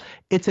Starbucks.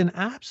 It's an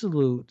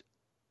absolute,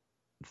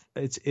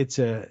 it's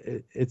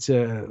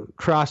a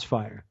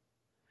crossfire.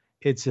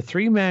 It's a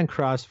three-man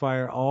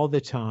crossfire all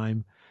the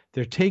time.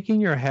 They're taking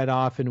your head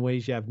off in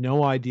ways you have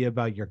no idea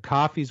about. Your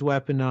coffee's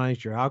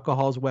weaponized, your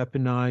alcohol's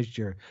weaponized,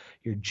 your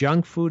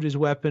junk food is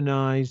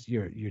weaponized,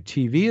 your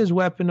TV is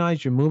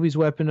weaponized, your movie's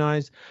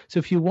weaponized. So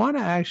if you want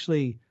to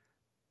actually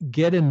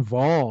get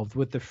involved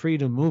with the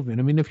freedom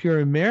movement, I mean, if you're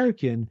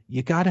American,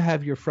 you got to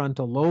have your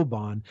frontal lobe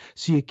on,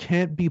 so you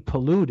can't be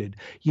polluted.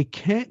 You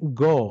can't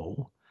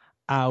go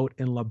out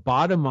and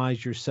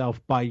lobotomize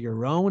yourself by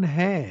your own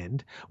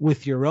hand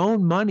with your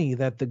own money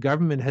that the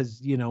government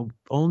has,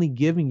 only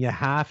given you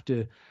half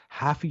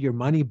of your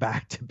money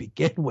back to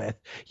begin with.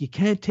 You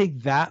can't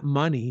take that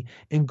money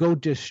and go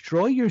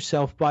destroy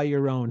yourself by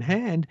your own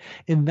hand.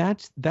 And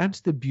that's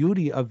the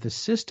beauty of the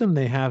system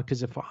they have.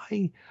 Because if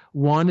I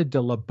wanted to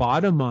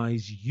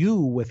lobotomize you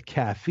with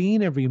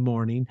caffeine every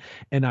morning,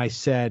 and I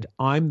said,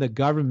 I'm the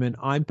government,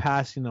 I'm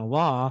passing a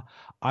law,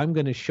 I'm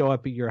going to show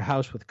up at your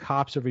house with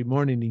cops every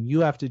morning and you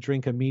have to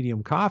drink a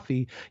medium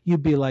coffee,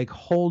 you'd be like,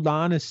 hold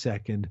on a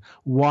second.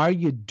 Why are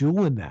you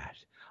doing that?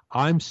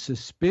 I'm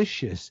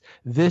suspicious.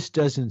 This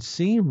doesn't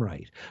seem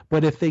right.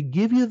 But if they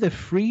give you the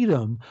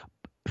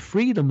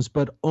freedoms,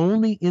 but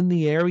only in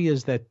the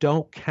areas that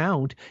don't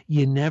count,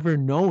 you never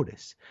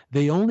notice.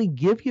 They only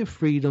give you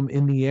freedom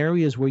in the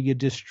areas where you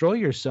destroy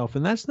yourself,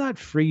 and that's not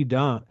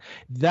freedom.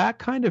 That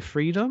kind of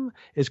freedom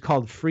is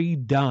called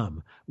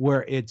freedom,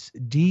 where it's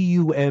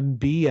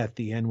D-U-M-B at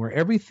the end, where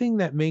everything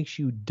that makes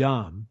you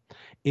dumb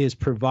is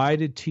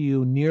provided to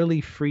you nearly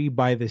free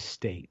by the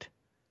state.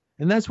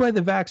 And that's why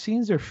the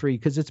vaccines are free,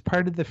 because it's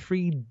part of the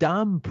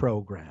Freedom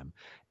program.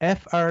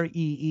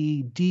 FREEDUMB,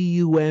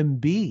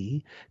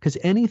 because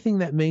anything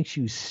that makes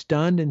you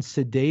stunned and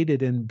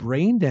sedated and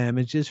brain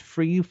damaged is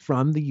free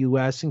from the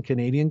U.S. and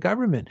Canadian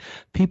government.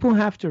 People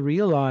have to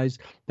realize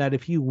that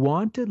if you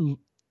want to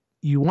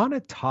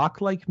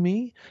talk like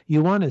me,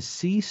 you want to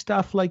see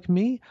stuff like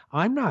me,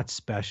 I'm not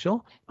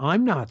special,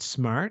 I'm not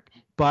smart,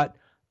 but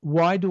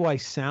why do I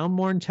sound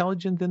more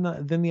intelligent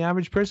than the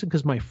average person?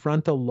 Because my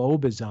frontal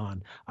lobe is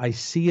on. I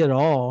see it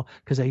all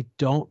because I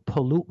don't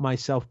pollute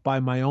myself by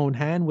my own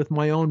hand with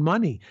my own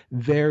money.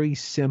 Very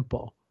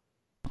simple.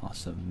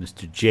 Awesome.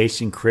 Mr.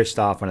 Jason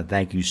Christo, I want to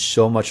thank you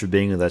so much for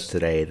being with us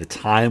today. The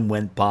time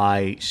went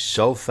by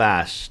so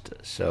fast.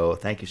 So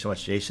thank you so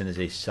much. Jason is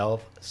a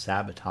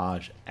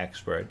self-sabotage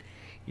expert.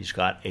 He's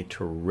got a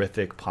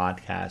terrific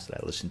podcast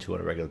that I listen to on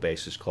a regular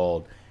basis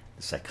called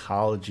The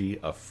Psychology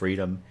of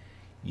Freedom.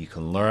 You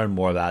can learn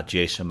more about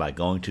Jason by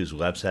going to his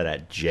website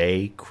at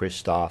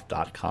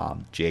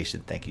jkristof.com. Jason,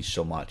 thank you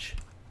so much.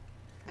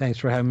 Thanks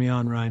for having me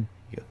on, Ryan.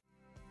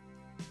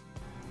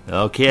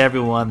 Okay,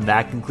 everyone,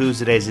 that concludes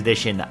today's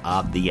edition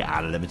of the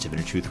Outer Limits of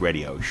Inner Truth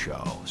Radio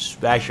Show.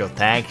 Special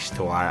thanks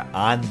to our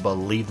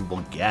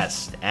unbelievable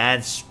guests,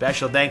 and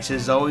special thanks,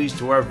 as always,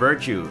 to our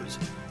virtues,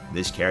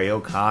 Miss Carrie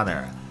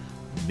O'Connor,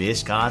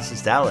 Miss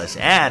Constance Dallas,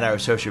 and our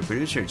associate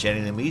producer,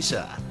 Jenny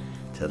Lamisa.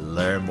 To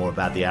learn more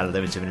about the Outer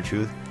Limits of Inner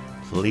Truth,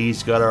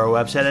 please go to our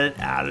website at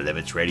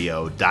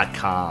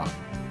outerlimitsradio.com.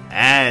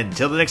 And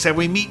until the next time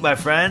we meet, my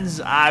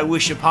friends, I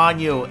wish upon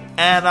you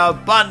an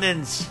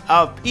abundance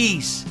of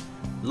peace,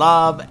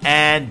 love,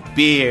 and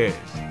beers.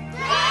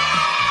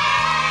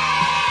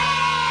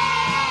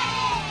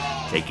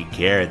 Take good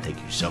care, and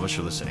thank you so much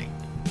for listening.